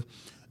competitive.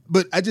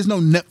 But I just know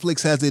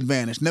Netflix has the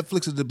advantage.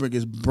 Netflix is the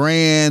biggest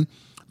brand.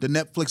 The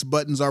Netflix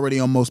button's already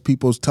on most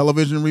people's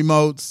television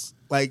remotes.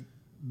 Like,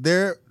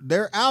 they're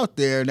out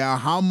there now.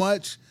 How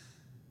much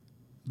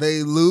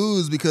they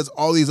lose because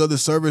all these other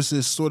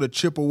services sort of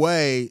chip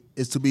away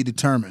is to be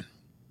determined.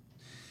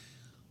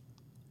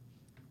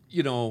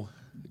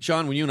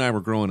 Shawn, when you and I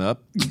were growing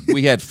up,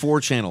 we had 4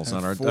 channels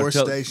on our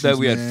stations.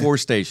 We had 4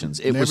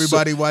 stations.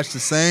 Everybody watched the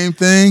same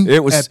thing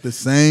at the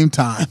same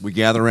time. We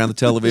gather around the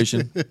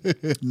television,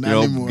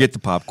 Not anymore. Get the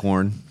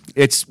popcorn.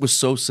 It was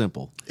so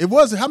simple. It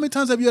was. How many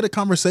times have you had a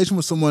conversation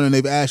with someone and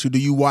they've asked you, "Do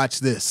you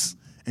watch this?"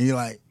 And you're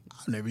like,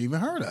 I've never even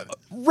heard of it.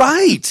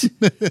 Right.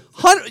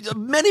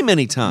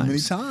 Many times. Many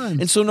times.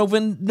 And so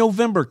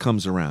November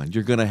comes around.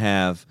 You're gonna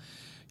have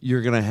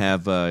your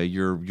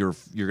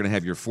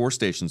 4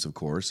 stations, of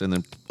course, and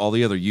then all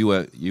the other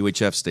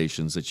UHF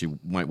stations that you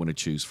might want to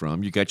choose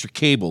from. You got your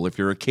cable if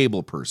you're a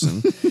cable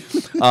person,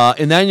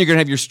 and then you're gonna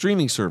have your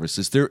streaming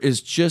services. There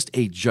is just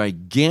a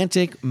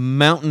gigantic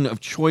mountain of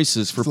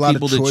choices for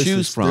people to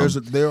choose from.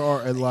 There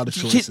are a lot of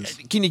choices.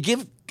 Can you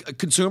give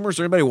consumers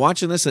or anybody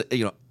watching this,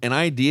 an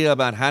idea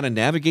about how to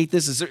navigate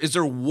this? Is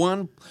there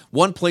one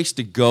place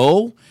to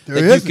go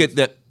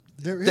that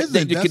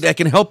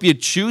can help you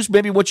choose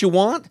maybe what you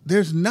want?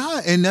 There's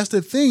not, and that's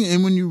the thing.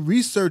 And when you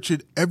research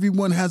it,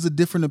 everyone has a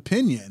different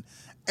opinion.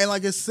 And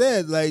like I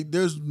said, like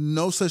there's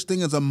no such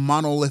thing as a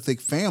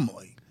monolithic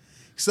family.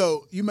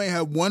 So you may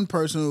have one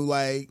person who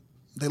they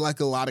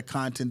like a lot of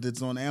content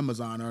that's on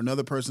Amazon, or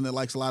another person that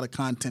likes a lot of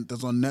content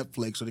that's on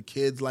Netflix, or the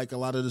kids like a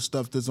lot of the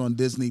stuff that's on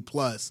Disney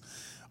Plus.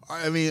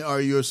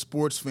 Or you're a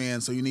sports fan,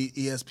 so you need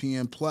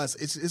ESPN Plus.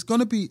 It's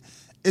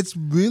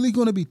really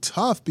going to be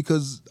tough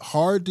because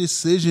hard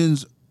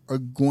decisions are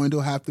going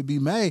to have to be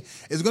made.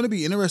 It's going to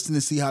be interesting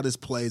to see how this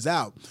plays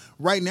out.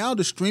 Right now,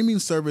 the streaming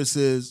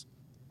services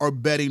are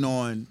betting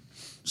on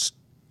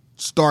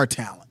star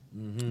talent.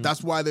 Mm-hmm.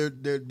 That's why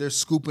they're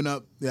scooping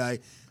up.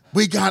 Like,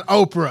 we got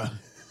Oprah.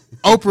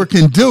 Oprah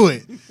can do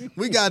it.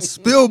 We got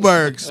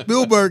Spielberg.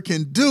 Spielberg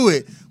can do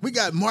it. We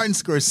got Martin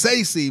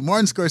Scorsese.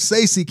 Martin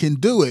Scorsese can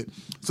do it.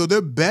 So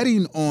they're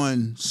betting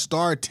on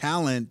star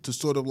talent to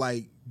sort of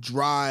like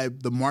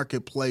drive the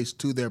marketplace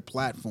to their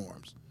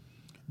platforms.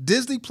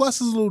 Disney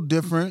Plus is a little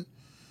different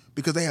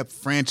because they have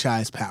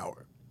franchise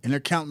power. And they're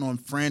counting on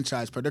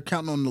franchise power. They're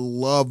counting on the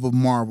love of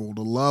Marvel,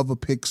 the love of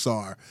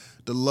Pixar,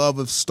 the love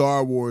of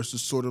Star Wars to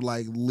sort of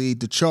like lead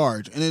the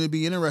charge. And it'd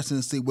be interesting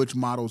to see which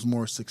model is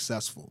more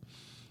successful.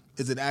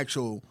 Is it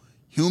actual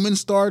human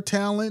star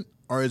talent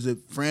or is it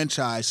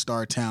franchise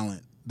star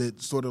talent that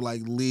sort of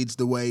like leads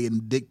the way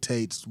and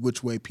dictates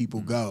which way people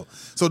go?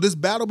 So this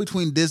battle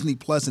between Disney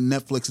Plus and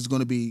Netflix is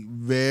going to be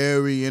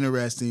very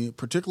interesting,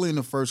 particularly in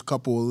the first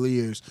couple of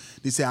years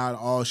to see how it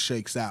all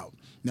shakes out.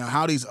 Now,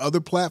 how these other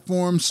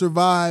platforms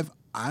survive,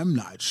 I'm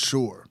not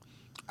sure.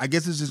 I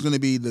guess it's just going to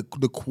be the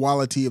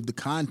quality of the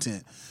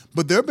content.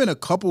 But there have been a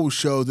couple of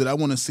shows that I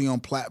want to see on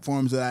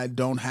platforms that I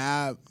don't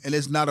have, and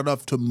it's not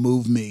enough to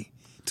move me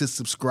to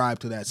subscribe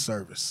to that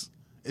service.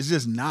 It's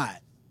just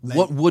not. Like,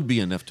 What would be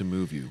enough to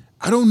move you?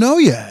 I don't know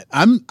yet.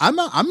 I'm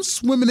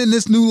swimming in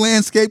this new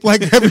landscape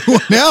like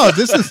everyone else.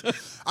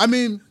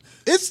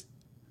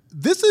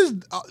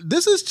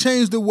 This has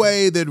changed the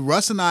way that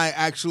Russ and I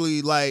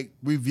actually like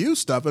review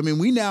stuff. I mean,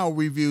 we now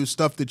review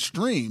stuff that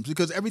streams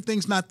because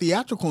everything's not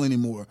theatrical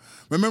anymore.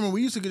 Remember,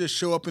 we used to just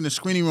show up in the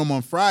screening room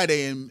on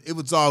Friday and it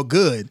was all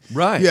good.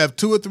 Right. You have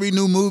 2 or 3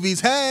 new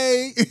movies.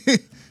 Hey,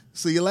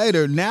 see you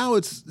later. Now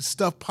it's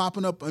stuff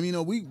popping up. I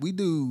mean, we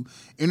do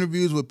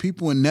interviews with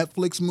people in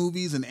Netflix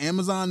movies and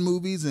Amazon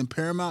movies and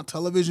Paramount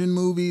Television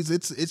movies.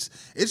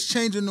 It's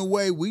changing the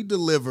way we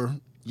deliver.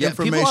 Yeah,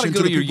 people ought to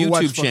go to your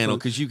YouTube channel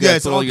because you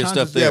guys put all your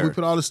stuff there. Yeah, we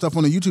put all the stuff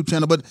on the YouTube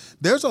channel, but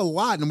there's a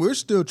lot, and we're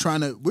still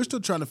trying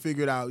to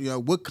figure it out. You know,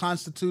 what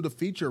constitute a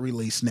feature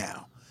release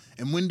now,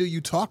 and when do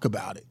you talk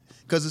about it?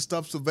 Because the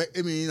stuff's,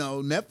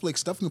 Netflix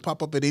stuff can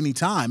pop up at any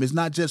time. It's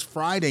not just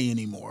Friday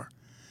anymore.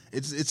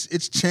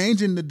 It's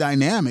changing the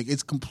dynamic.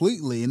 It's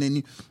completely, and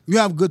then you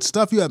have good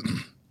stuff. You have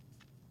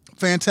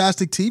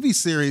fantastic TV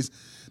series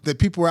that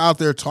people are out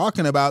there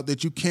talking about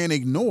that you can't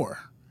ignore.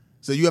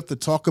 So you have to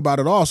talk about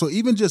it all. So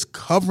even just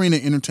covering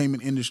the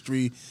entertainment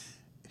industry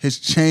has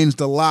changed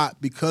a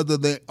lot because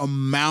of the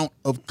amount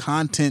of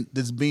content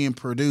that's being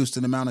produced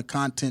and the amount of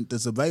content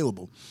that's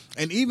available.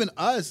 And even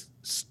us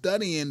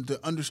studying to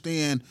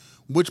understand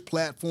which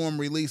platform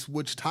released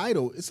which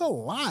title, it's a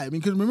lot. I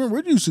mean, because remember,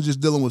 we're used to just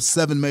dealing with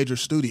 7 major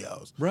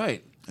studios.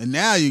 Right. And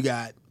now you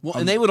got...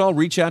 and they would all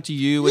reach out to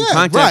you and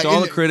contact all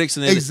the critics,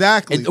 and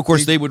exactly. And of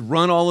course, they would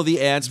run all of the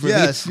ads for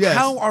yes.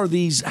 How are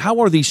these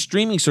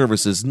streaming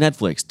services?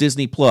 Netflix,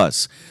 Disney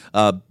Plus,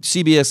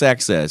 CBS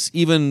Access,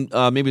 even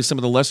maybe some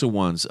of the lesser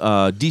ones,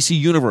 DC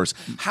Universe.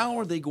 How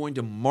are they going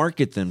to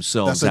market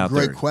themselves out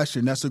there?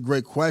 That's a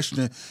great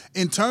question.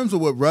 In terms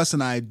of what Russ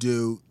and I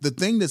do, the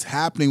thing that's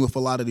happening with a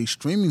lot of these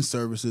streaming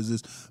services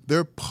is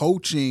they're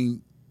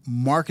poaching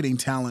marketing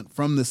talent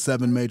from the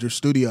 7 major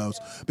studios,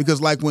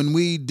 because like when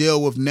we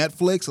deal with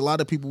Netflix, a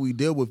lot of people we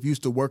deal with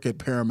used to work at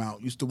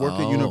Paramount, used to work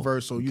at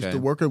Universal, used to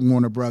work at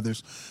Warner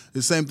Brothers.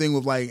 The same thing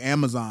with like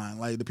Amazon,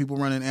 like the people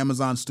running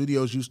Amazon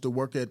Studios used to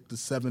work at the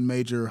 7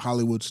 major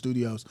Hollywood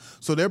studios.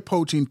 So they're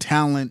poaching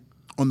talent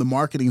on the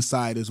marketing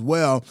side as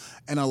well,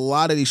 and a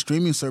lot of these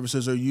streaming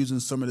services are using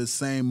some of the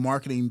same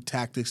marketing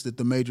tactics that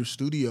the major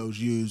studios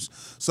use.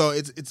 So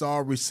it's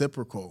all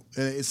reciprocal.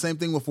 It's same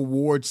thing with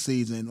awards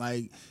season.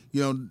 Like,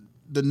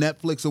 the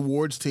Netflix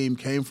awards team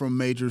came from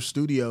major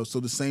studios, so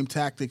the same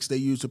tactics they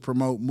use to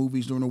promote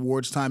movies during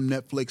awards time,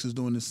 Netflix is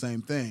doing the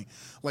same thing.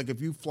 Like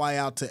if you fly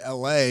out to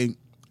L.A.,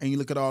 and you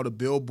look at all the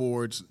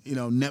billboards,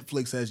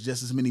 Netflix has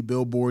just as many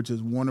billboards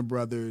as Warner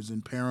Brothers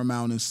and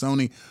Paramount and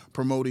Sony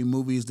promoting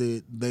movies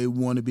that they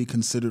want to be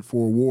considered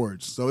for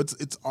awards. So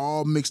it's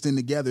all mixed in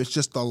together. It's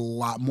just a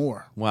lot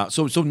more. Wow.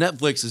 So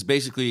Netflix is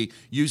basically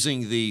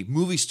using the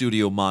movie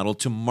studio model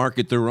to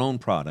market their own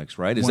products,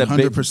 right? Is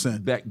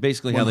 100%. that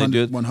basically how they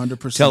do it?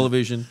 100%.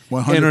 Television,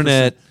 100%.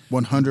 internet.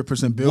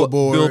 100%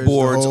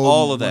 billboards,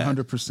 all of that.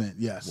 100%,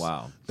 yes.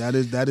 Wow, that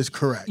is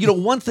correct.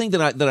 One thing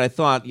that I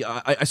thought,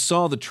 I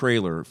saw the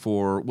trailer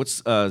for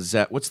what's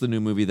the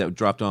new movie that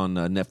dropped on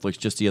Netflix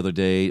just the other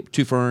day?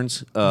 Two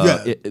Ferns.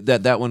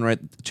 That one, right?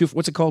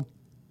 What's it called?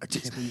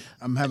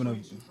 I'm having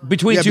a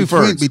Between Two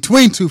Ferns.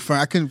 Between Two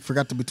Ferns. I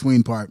forgot the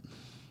between part.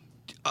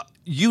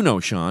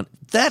 Shawn,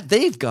 that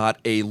they've got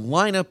a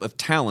lineup of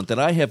talent that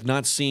I have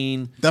not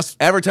seen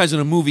advertised in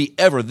a movie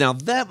ever. Now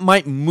that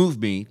might move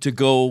me to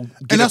go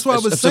get and that's what I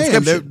was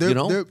saying.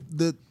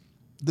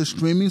 The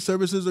streaming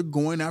services are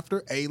going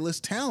after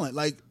A-list talent.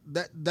 Like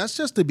that's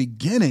just the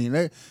beginning.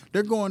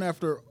 They're going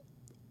after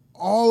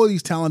all of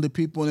these talented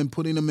people and then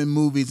putting them in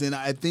movies. And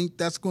I think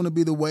that's going to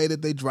be the way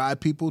that they drive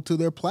people to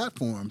their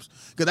platforms.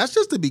 Because that's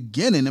just the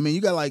beginning. I mean,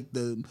 you got like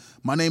the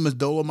My Name is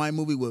Dolomite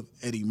movie with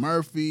Eddie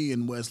Murphy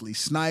and Wesley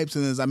Snipes.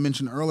 And as I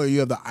mentioned earlier, you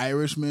have The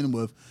Irishman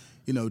with,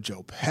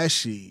 Joe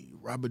Pesci,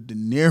 Robert De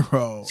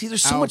Niro. See,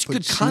 there's so Al much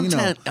good Pacino.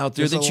 content out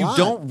there There's that a you lot.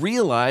 don't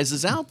realize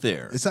is out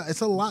there. It's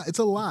a lot. It's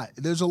a lot.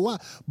 There's a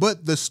lot.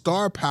 But the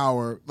star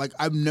power, like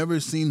I've never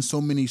seen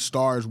so many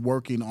stars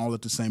working all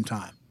at the same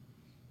time.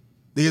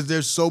 Because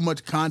there's so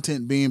much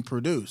content being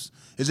produced.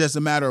 It's just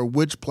a matter of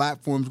which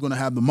platform is going to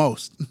have the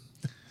most.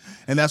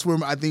 And that's where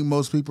I think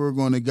most people are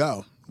going to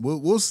go.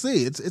 We'll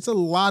see. There's a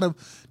lot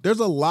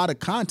of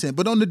content.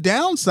 But on the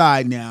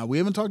downside now, we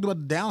haven't talked about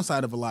the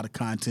downside of a lot of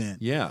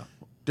content. Yeah.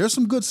 There's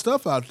some good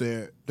stuff out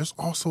there. There's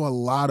also a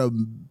lot of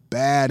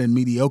bad and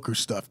mediocre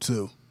stuff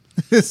too.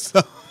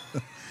 So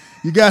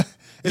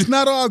it's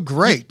not all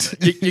great.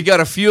 You got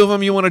a few of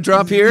them you want to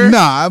drop here?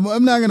 Nah,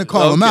 I'm not going to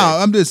call them Okay. out.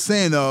 I'm just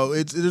saying though,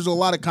 there's a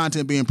lot of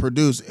content being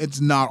produced. It's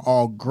not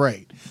all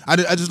great. I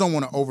just don't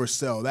want to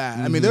oversell that.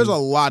 I mean, there's a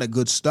lot of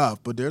good stuff,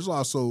 but there's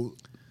also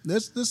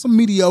there's some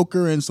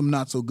mediocre and some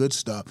not so good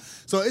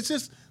stuff. So it's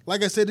just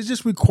like I said, it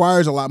just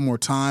requires a lot more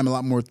time, a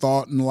lot more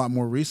thought, and a lot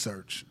more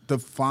research to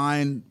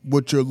find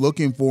what you're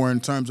looking for in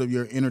terms of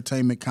your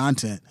entertainment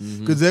content.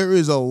 Because there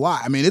is a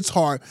lot. I mean, it's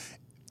hard.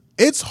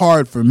 It's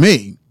hard for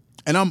me,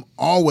 and I'm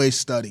always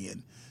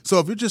studying. So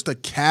if you're just a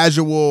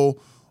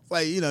casual,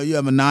 like, you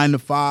have a 9 to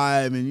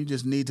 5 and you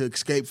just need to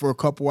escape for a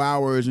couple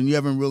hours and you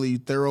haven't really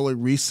thoroughly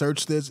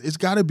researched this, it's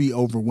got to be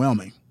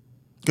overwhelming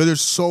because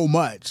there's so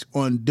much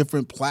on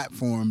different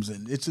platforms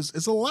and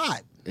it's a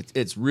lot.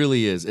 It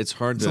really is. It's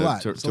hard It's a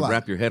lot. to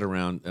wrap your head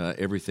around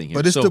everything here.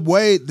 But this is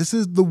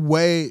the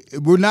way,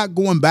 we're not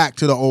going back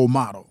to the old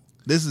model.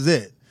 This is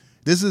it.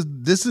 This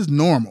is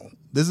normal.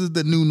 This is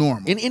the new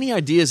normal. And any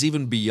ideas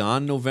even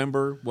beyond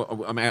November?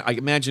 Well, I mean, I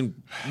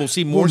imagine we'll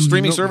see more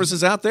streaming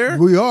services out there.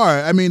 We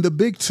are. I mean, the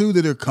big two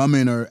that are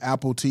coming are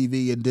Apple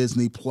TV and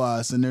Disney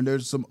Plus, and then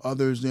there's some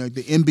others. Like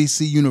the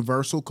NBC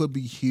Universal could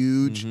be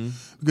huge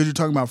because you're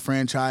talking about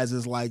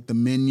franchises like the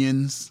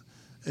Minions,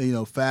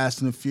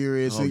 Fast and the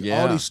Furious. Oh, and yeah.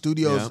 all these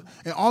studios, Yeah.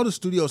 and all the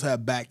studios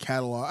have back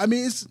catalog. I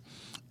mean,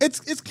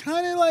 it's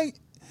kind of like.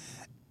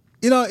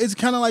 It's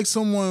kind of like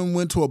someone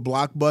went to a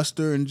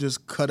Blockbuster and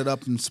just cut it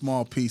up in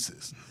small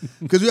pieces.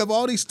 Because you have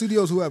all these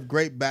studios who have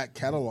great back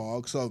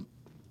catalogs, so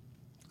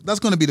that's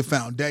going to be the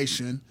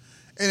foundation.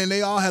 And then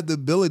they all have the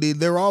ability,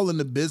 they're all in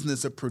the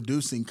business of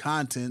producing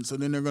content, so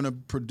then they're going to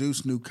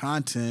produce new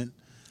content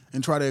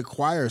and try to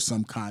acquire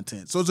some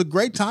content. So it's a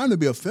great time to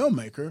be a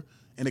filmmaker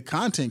and a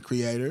content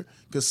creator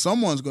because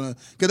because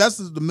that's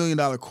the $1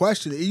 million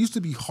question. It used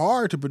to be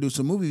hard to produce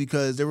a movie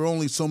because there were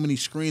only so many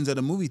screens at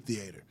a movie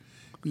theater.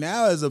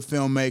 Now, as a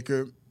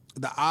filmmaker,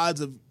 the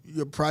odds of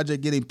your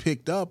project getting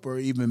picked up are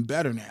even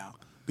better now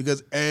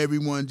because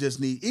everyone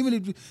just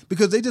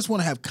because they just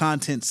want to have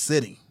content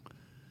sitting.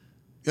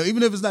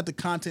 Even if it's not the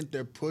content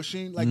they're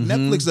pushing, like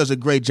Netflix does a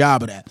great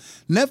job of that.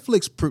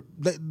 Netflix,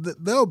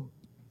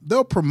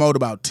 they'll promote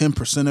about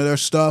 10% of their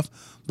stuff,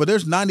 but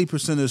there's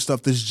 90% of the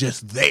stuff that's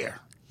just there.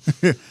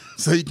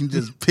 So you can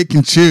just pick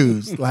and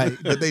choose,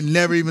 that they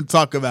never even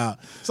talk about.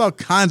 It's all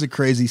kinds of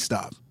crazy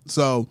stuff.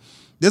 So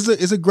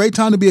it's a great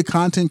time to be a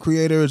content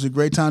creator. It's a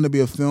great time to be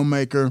a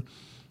filmmaker.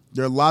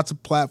 There are lots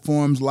of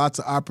platforms, lots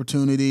of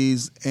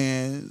opportunities,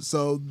 and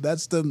so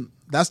that's the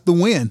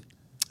win.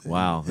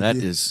 Wow, that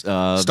is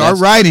start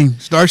writing,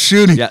 start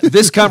shooting. Yeah,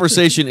 this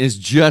conversation is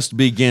just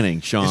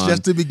beginning, Shawn. It's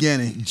just the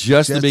beginning.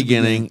 Just the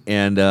beginning,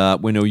 and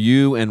we know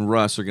you and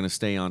Russ are going to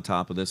stay on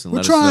top of this and We're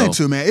let trying us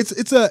know. to, man.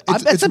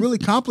 It's really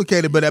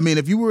complicated, but I mean,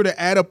 if you were to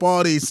add up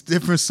all these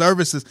different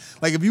services,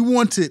 like if you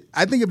wanted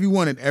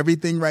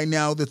everything right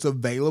now that's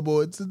available,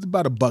 it's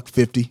about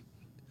 $150.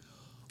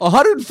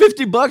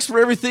 $150 for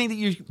everything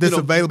that That's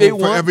available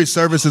for every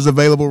service is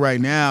available right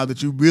now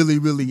that you really,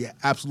 really,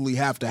 absolutely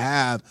have to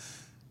have.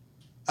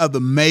 Of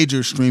the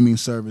major streaming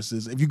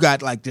services, if you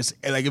got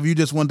if you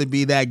just want to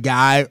be that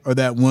guy or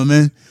that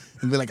woman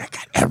and be like, I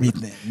got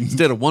everything.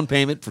 Instead of one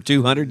payment for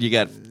 $200, you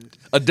got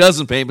a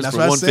dozen payments That's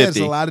for what $150. I said. It's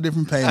a lot of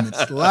different payments.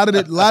 a lot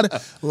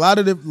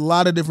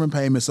of different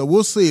payments. So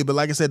we'll see. But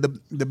like I said,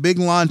 the big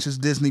launch is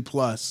Disney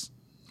Plus.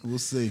 We'll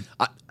see.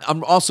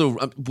 I'm also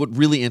what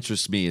really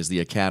interests me is the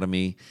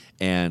Academy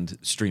and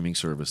streaming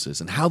services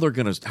and how they're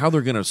gonna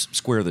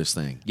square this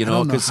thing. I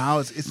don't know how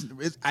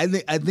I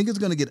think it's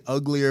gonna get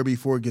uglier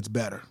before it gets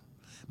better.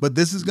 But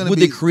this is gonna would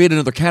they create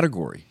another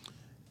category?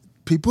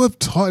 People have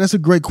talked. That's a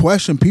great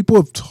question. People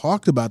have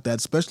talked about that,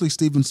 especially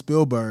Steven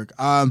Spielberg.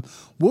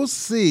 We'll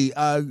see.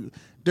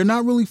 They're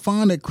not really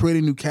fond at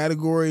creating new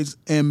categories,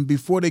 and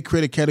before they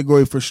create a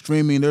category for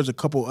streaming, there's a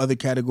couple other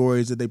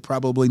categories that they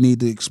probably need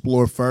to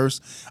explore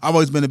first. I've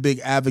always been a big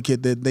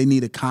advocate that they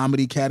need a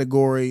comedy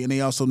category, and they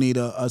also need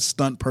a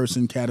stunt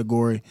person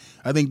category.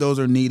 I think those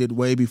are needed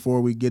way before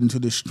we get into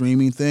the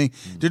streaming thing.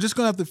 They're just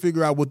going to have to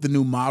figure out what the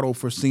new model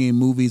for seeing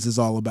movies is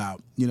all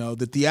about.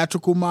 The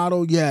theatrical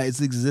model, yeah,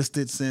 it's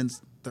existed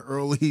since the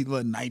early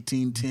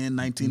 1910,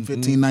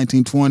 1915,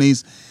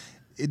 1920s.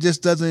 It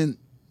just doesn't...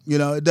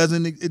 it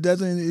doesn't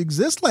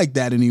exist like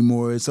that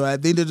anymore. So I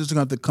think they're just going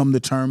to have to come to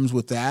terms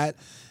with that.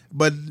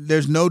 But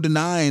there's no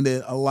denying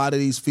that a lot of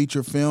these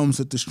feature films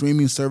that the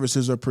streaming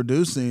services are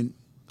producing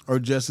are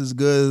just as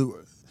good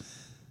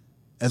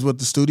as what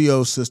the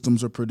studio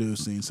systems are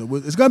producing. So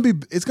it's gonna be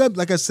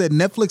like I said,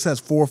 Netflix has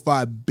 4 or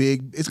 5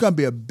 big. It's gonna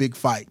be a big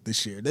fight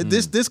this year.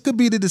 This could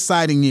be the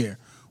deciding year.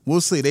 We'll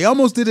see. They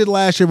almost did it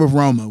last year with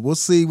Roma. We'll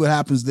see what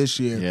happens this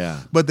year. Yeah.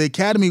 But the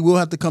Academy will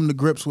have to come to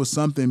grips with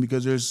something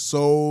because there's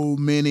so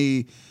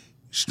many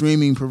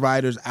streaming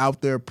providers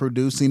out there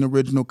producing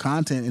original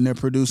content, and they're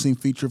producing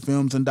feature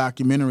films and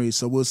documentaries.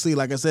 So we'll see.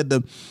 Like I said,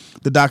 the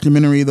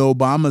documentary the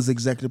Obama's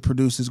executive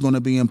produced is going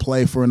to be in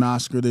play for an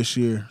Oscar this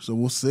year. So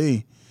we'll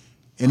see.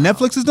 And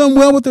Netflix has done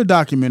well with their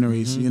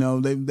documentaries. Mm-hmm. You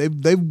know,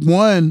 they've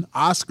won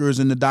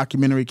Oscars in the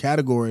documentary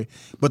category,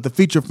 but the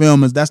feature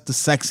film that's the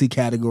sexy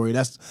category.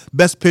 That's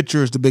Best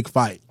Picture is the big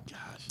fight.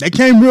 They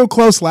came real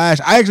close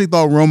last. I actually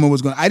thought Roma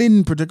was going. I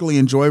didn't particularly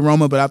enjoy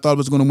Roma, but I thought it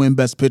was going to win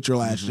Best Picture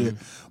last year.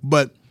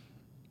 But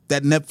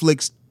that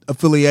Netflix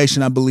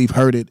affiliation, I believe,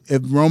 hurt it.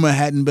 If Roma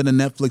hadn't been a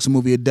Netflix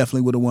movie, it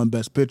definitely would have won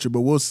Best Picture.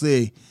 But we'll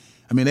see.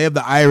 I mean, they have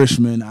The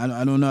Irishman.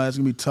 I don't know. That's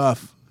gonna be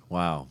tough.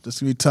 Wow. That's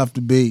going to be tough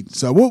to beat.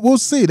 So we'll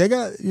see. They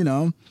got,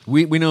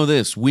 We know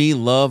this. We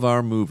love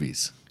our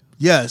movies.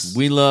 Yes.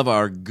 We love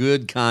our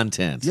good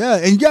content. Yeah,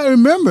 and you got to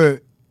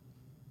remember,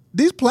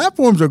 these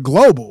platforms are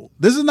global.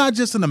 This is not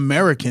just an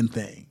American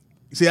thing.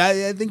 See,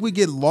 I think we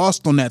get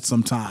lost on that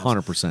sometimes.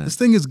 100%. This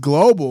thing is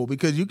global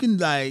because you can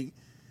download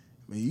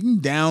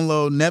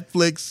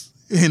Netflix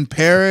in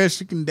Paris.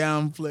 You can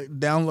download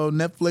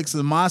Netflix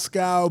in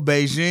Moscow,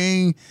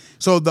 Beijing.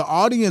 So the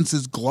audience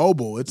is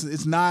global.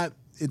 It's not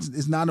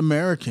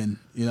American.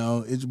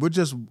 We're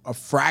just a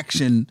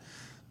fraction,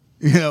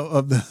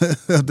 of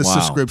the Wow.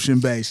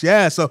 subscription base.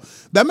 Yeah, so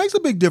that makes a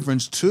big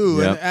difference too.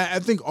 Yep. And I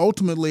think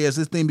ultimately, as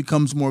this thing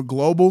becomes more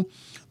global,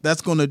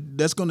 that's gonna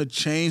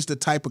change the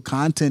type of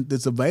content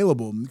that's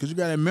available. Because you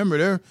got to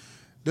remember,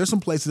 there's some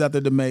places out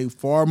there that make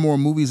far more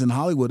movies than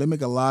Hollywood. They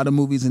make a lot of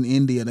movies in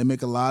India. They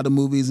make a lot of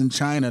movies in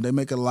China. They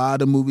make a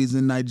lot of movies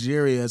in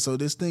Nigeria. So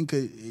this thing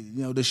could,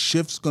 the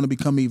shift's going to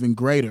become even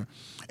greater,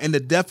 and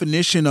the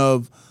definition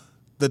of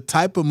the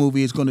type of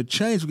movie is going to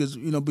change because,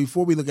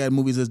 before we look at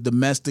movies as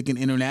domestic and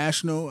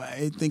international,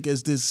 I think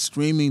as this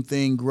streaming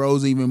thing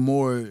grows even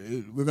more,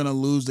 we're going to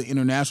lose the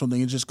international thing.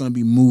 It's just going to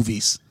be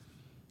movies.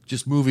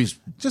 Just movies.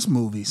 Just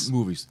movies.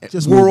 Movies.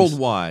 Just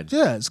Worldwide.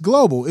 Yeah, it's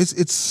global.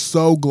 It's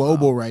so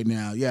global right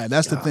now. Yeah,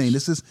 that's the thing.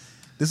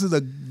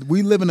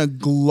 We live in a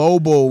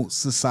global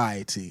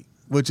society,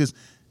 which is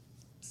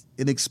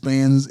it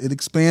expands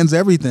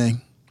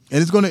everything. And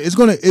it's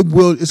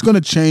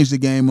gonna change the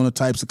game on the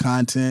types of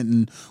content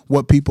and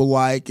what people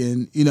like,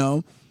 and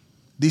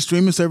these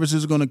streaming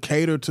services are gonna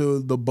cater to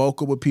the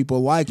bulk of what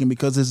people like, and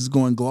because this is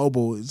going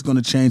global, it's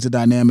gonna change the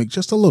dynamic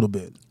just a little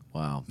bit.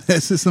 Wow,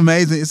 it's just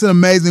amazing. It's an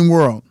amazing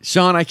world,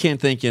 Shawn. I can't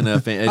thank you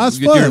enough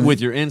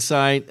with your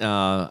insight.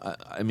 I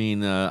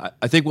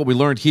think what we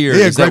learned here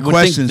is that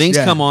when things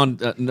come on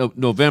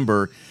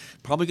November.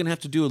 Probably going to have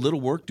to do a little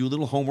work, do a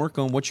little homework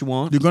on what you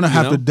want. You're going to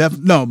have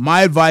to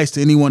my advice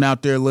to anyone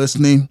out there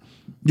listening,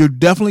 you're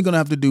definitely going to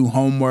have to do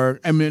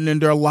homework. I mean,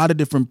 and there are a lot of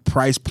different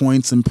price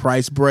points and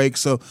price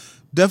breaks. So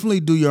definitely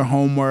do your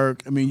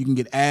homework. I mean, you can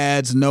get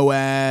ads, no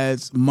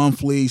ads,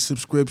 monthly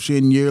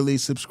subscription, yearly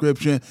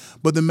subscription.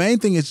 But the main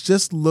thing is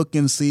just look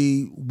and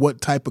see what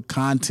type of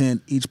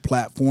content each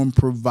platform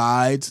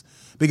provides,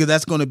 because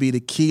that's going to be the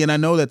key. And I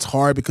know that's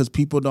hard because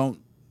people don't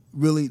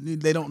know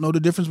the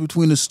difference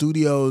between the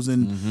studios,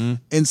 and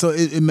so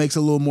it makes it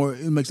a little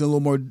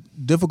more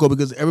difficult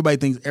because everybody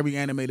thinks every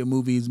animated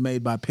movie is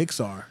made by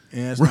Pixar,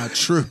 and that's not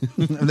true.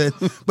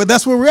 But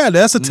that's where we're at.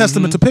 That's a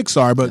testament to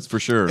Pixar, but that's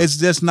for sure. It's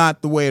just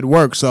not the way it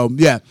works. So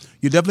yeah,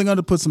 you're definitely going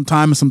to put some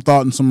time and some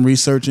thought and some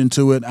research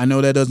into it. I know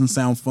that doesn't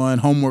sound fun.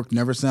 Homework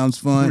never sounds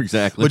fun.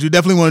 Exactly. But you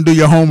definitely want to do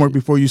your homework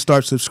before you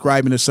start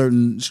subscribing to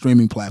certain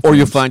streaming platforms. Or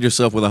you'll find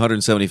yourself with a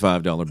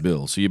 $175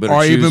 bill. So you better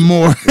choose. Even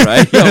more.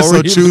 Right?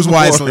 So choose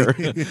wisely.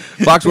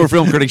 Fox World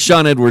film critic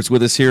Shawn Edwards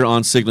with us here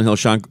on Signal Hill.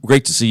 Shawn,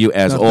 great to see you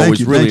as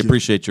always. Really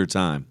appreciate your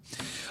time.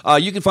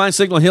 You can find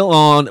Signal Hill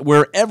on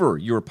wherever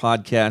your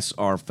podcasts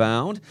are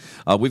found.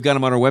 We've got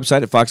them on our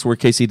website at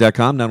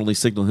fox4kc.com, not only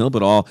Signal Hill,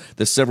 but all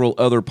the several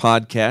other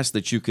podcasts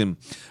that you can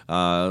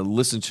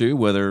listen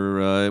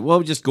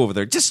to, just go over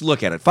there. Just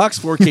look at it.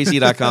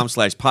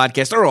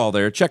 fox4kc.com/podcast. They're all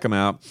there. Check them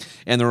out,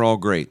 and they're all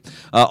great.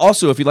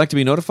 Also, if you'd like to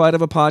be notified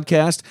of a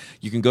podcast,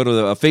 you can go to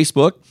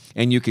Facebook,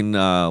 and you can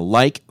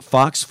like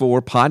Fox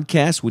 4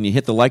 Podcast. When you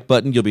hit the like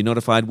button, you'll be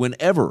notified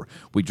whenever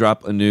we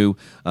drop a new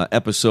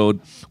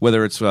episode,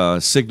 whether it's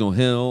Signal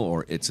Hill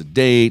or It's a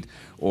Date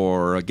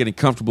or Getting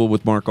Comfortable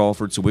with Mark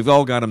Alford. So we've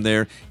all got them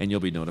there, and you'll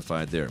be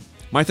notified there.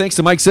 My thanks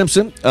to Mike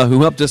Simpson,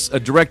 who helped us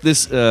direct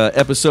this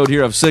episode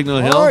here of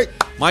Signal Hill. All right.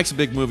 Mike's a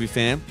big movie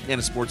fan and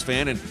a sports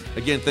fan. And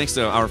again, thanks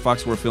to our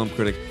Fox 4 film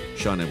critic,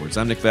 Shawn Edwards.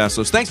 I'm Nick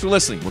Vassos. Thanks for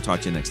listening. We'll talk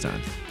to you next time.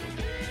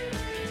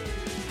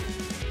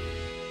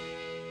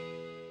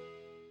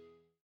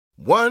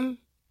 1,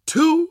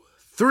 2,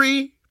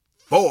 3,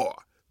 4.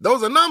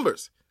 Those are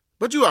numbers.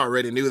 But you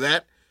already knew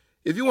that.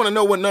 If you want to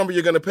know what number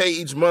you're going to pay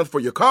each month for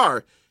your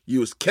car,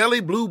 use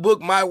Kelley Blue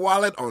Book My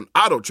Wallet on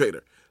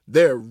AutoTrader.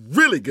 They're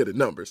really good at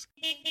numbers.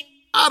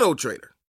 AutoTrader.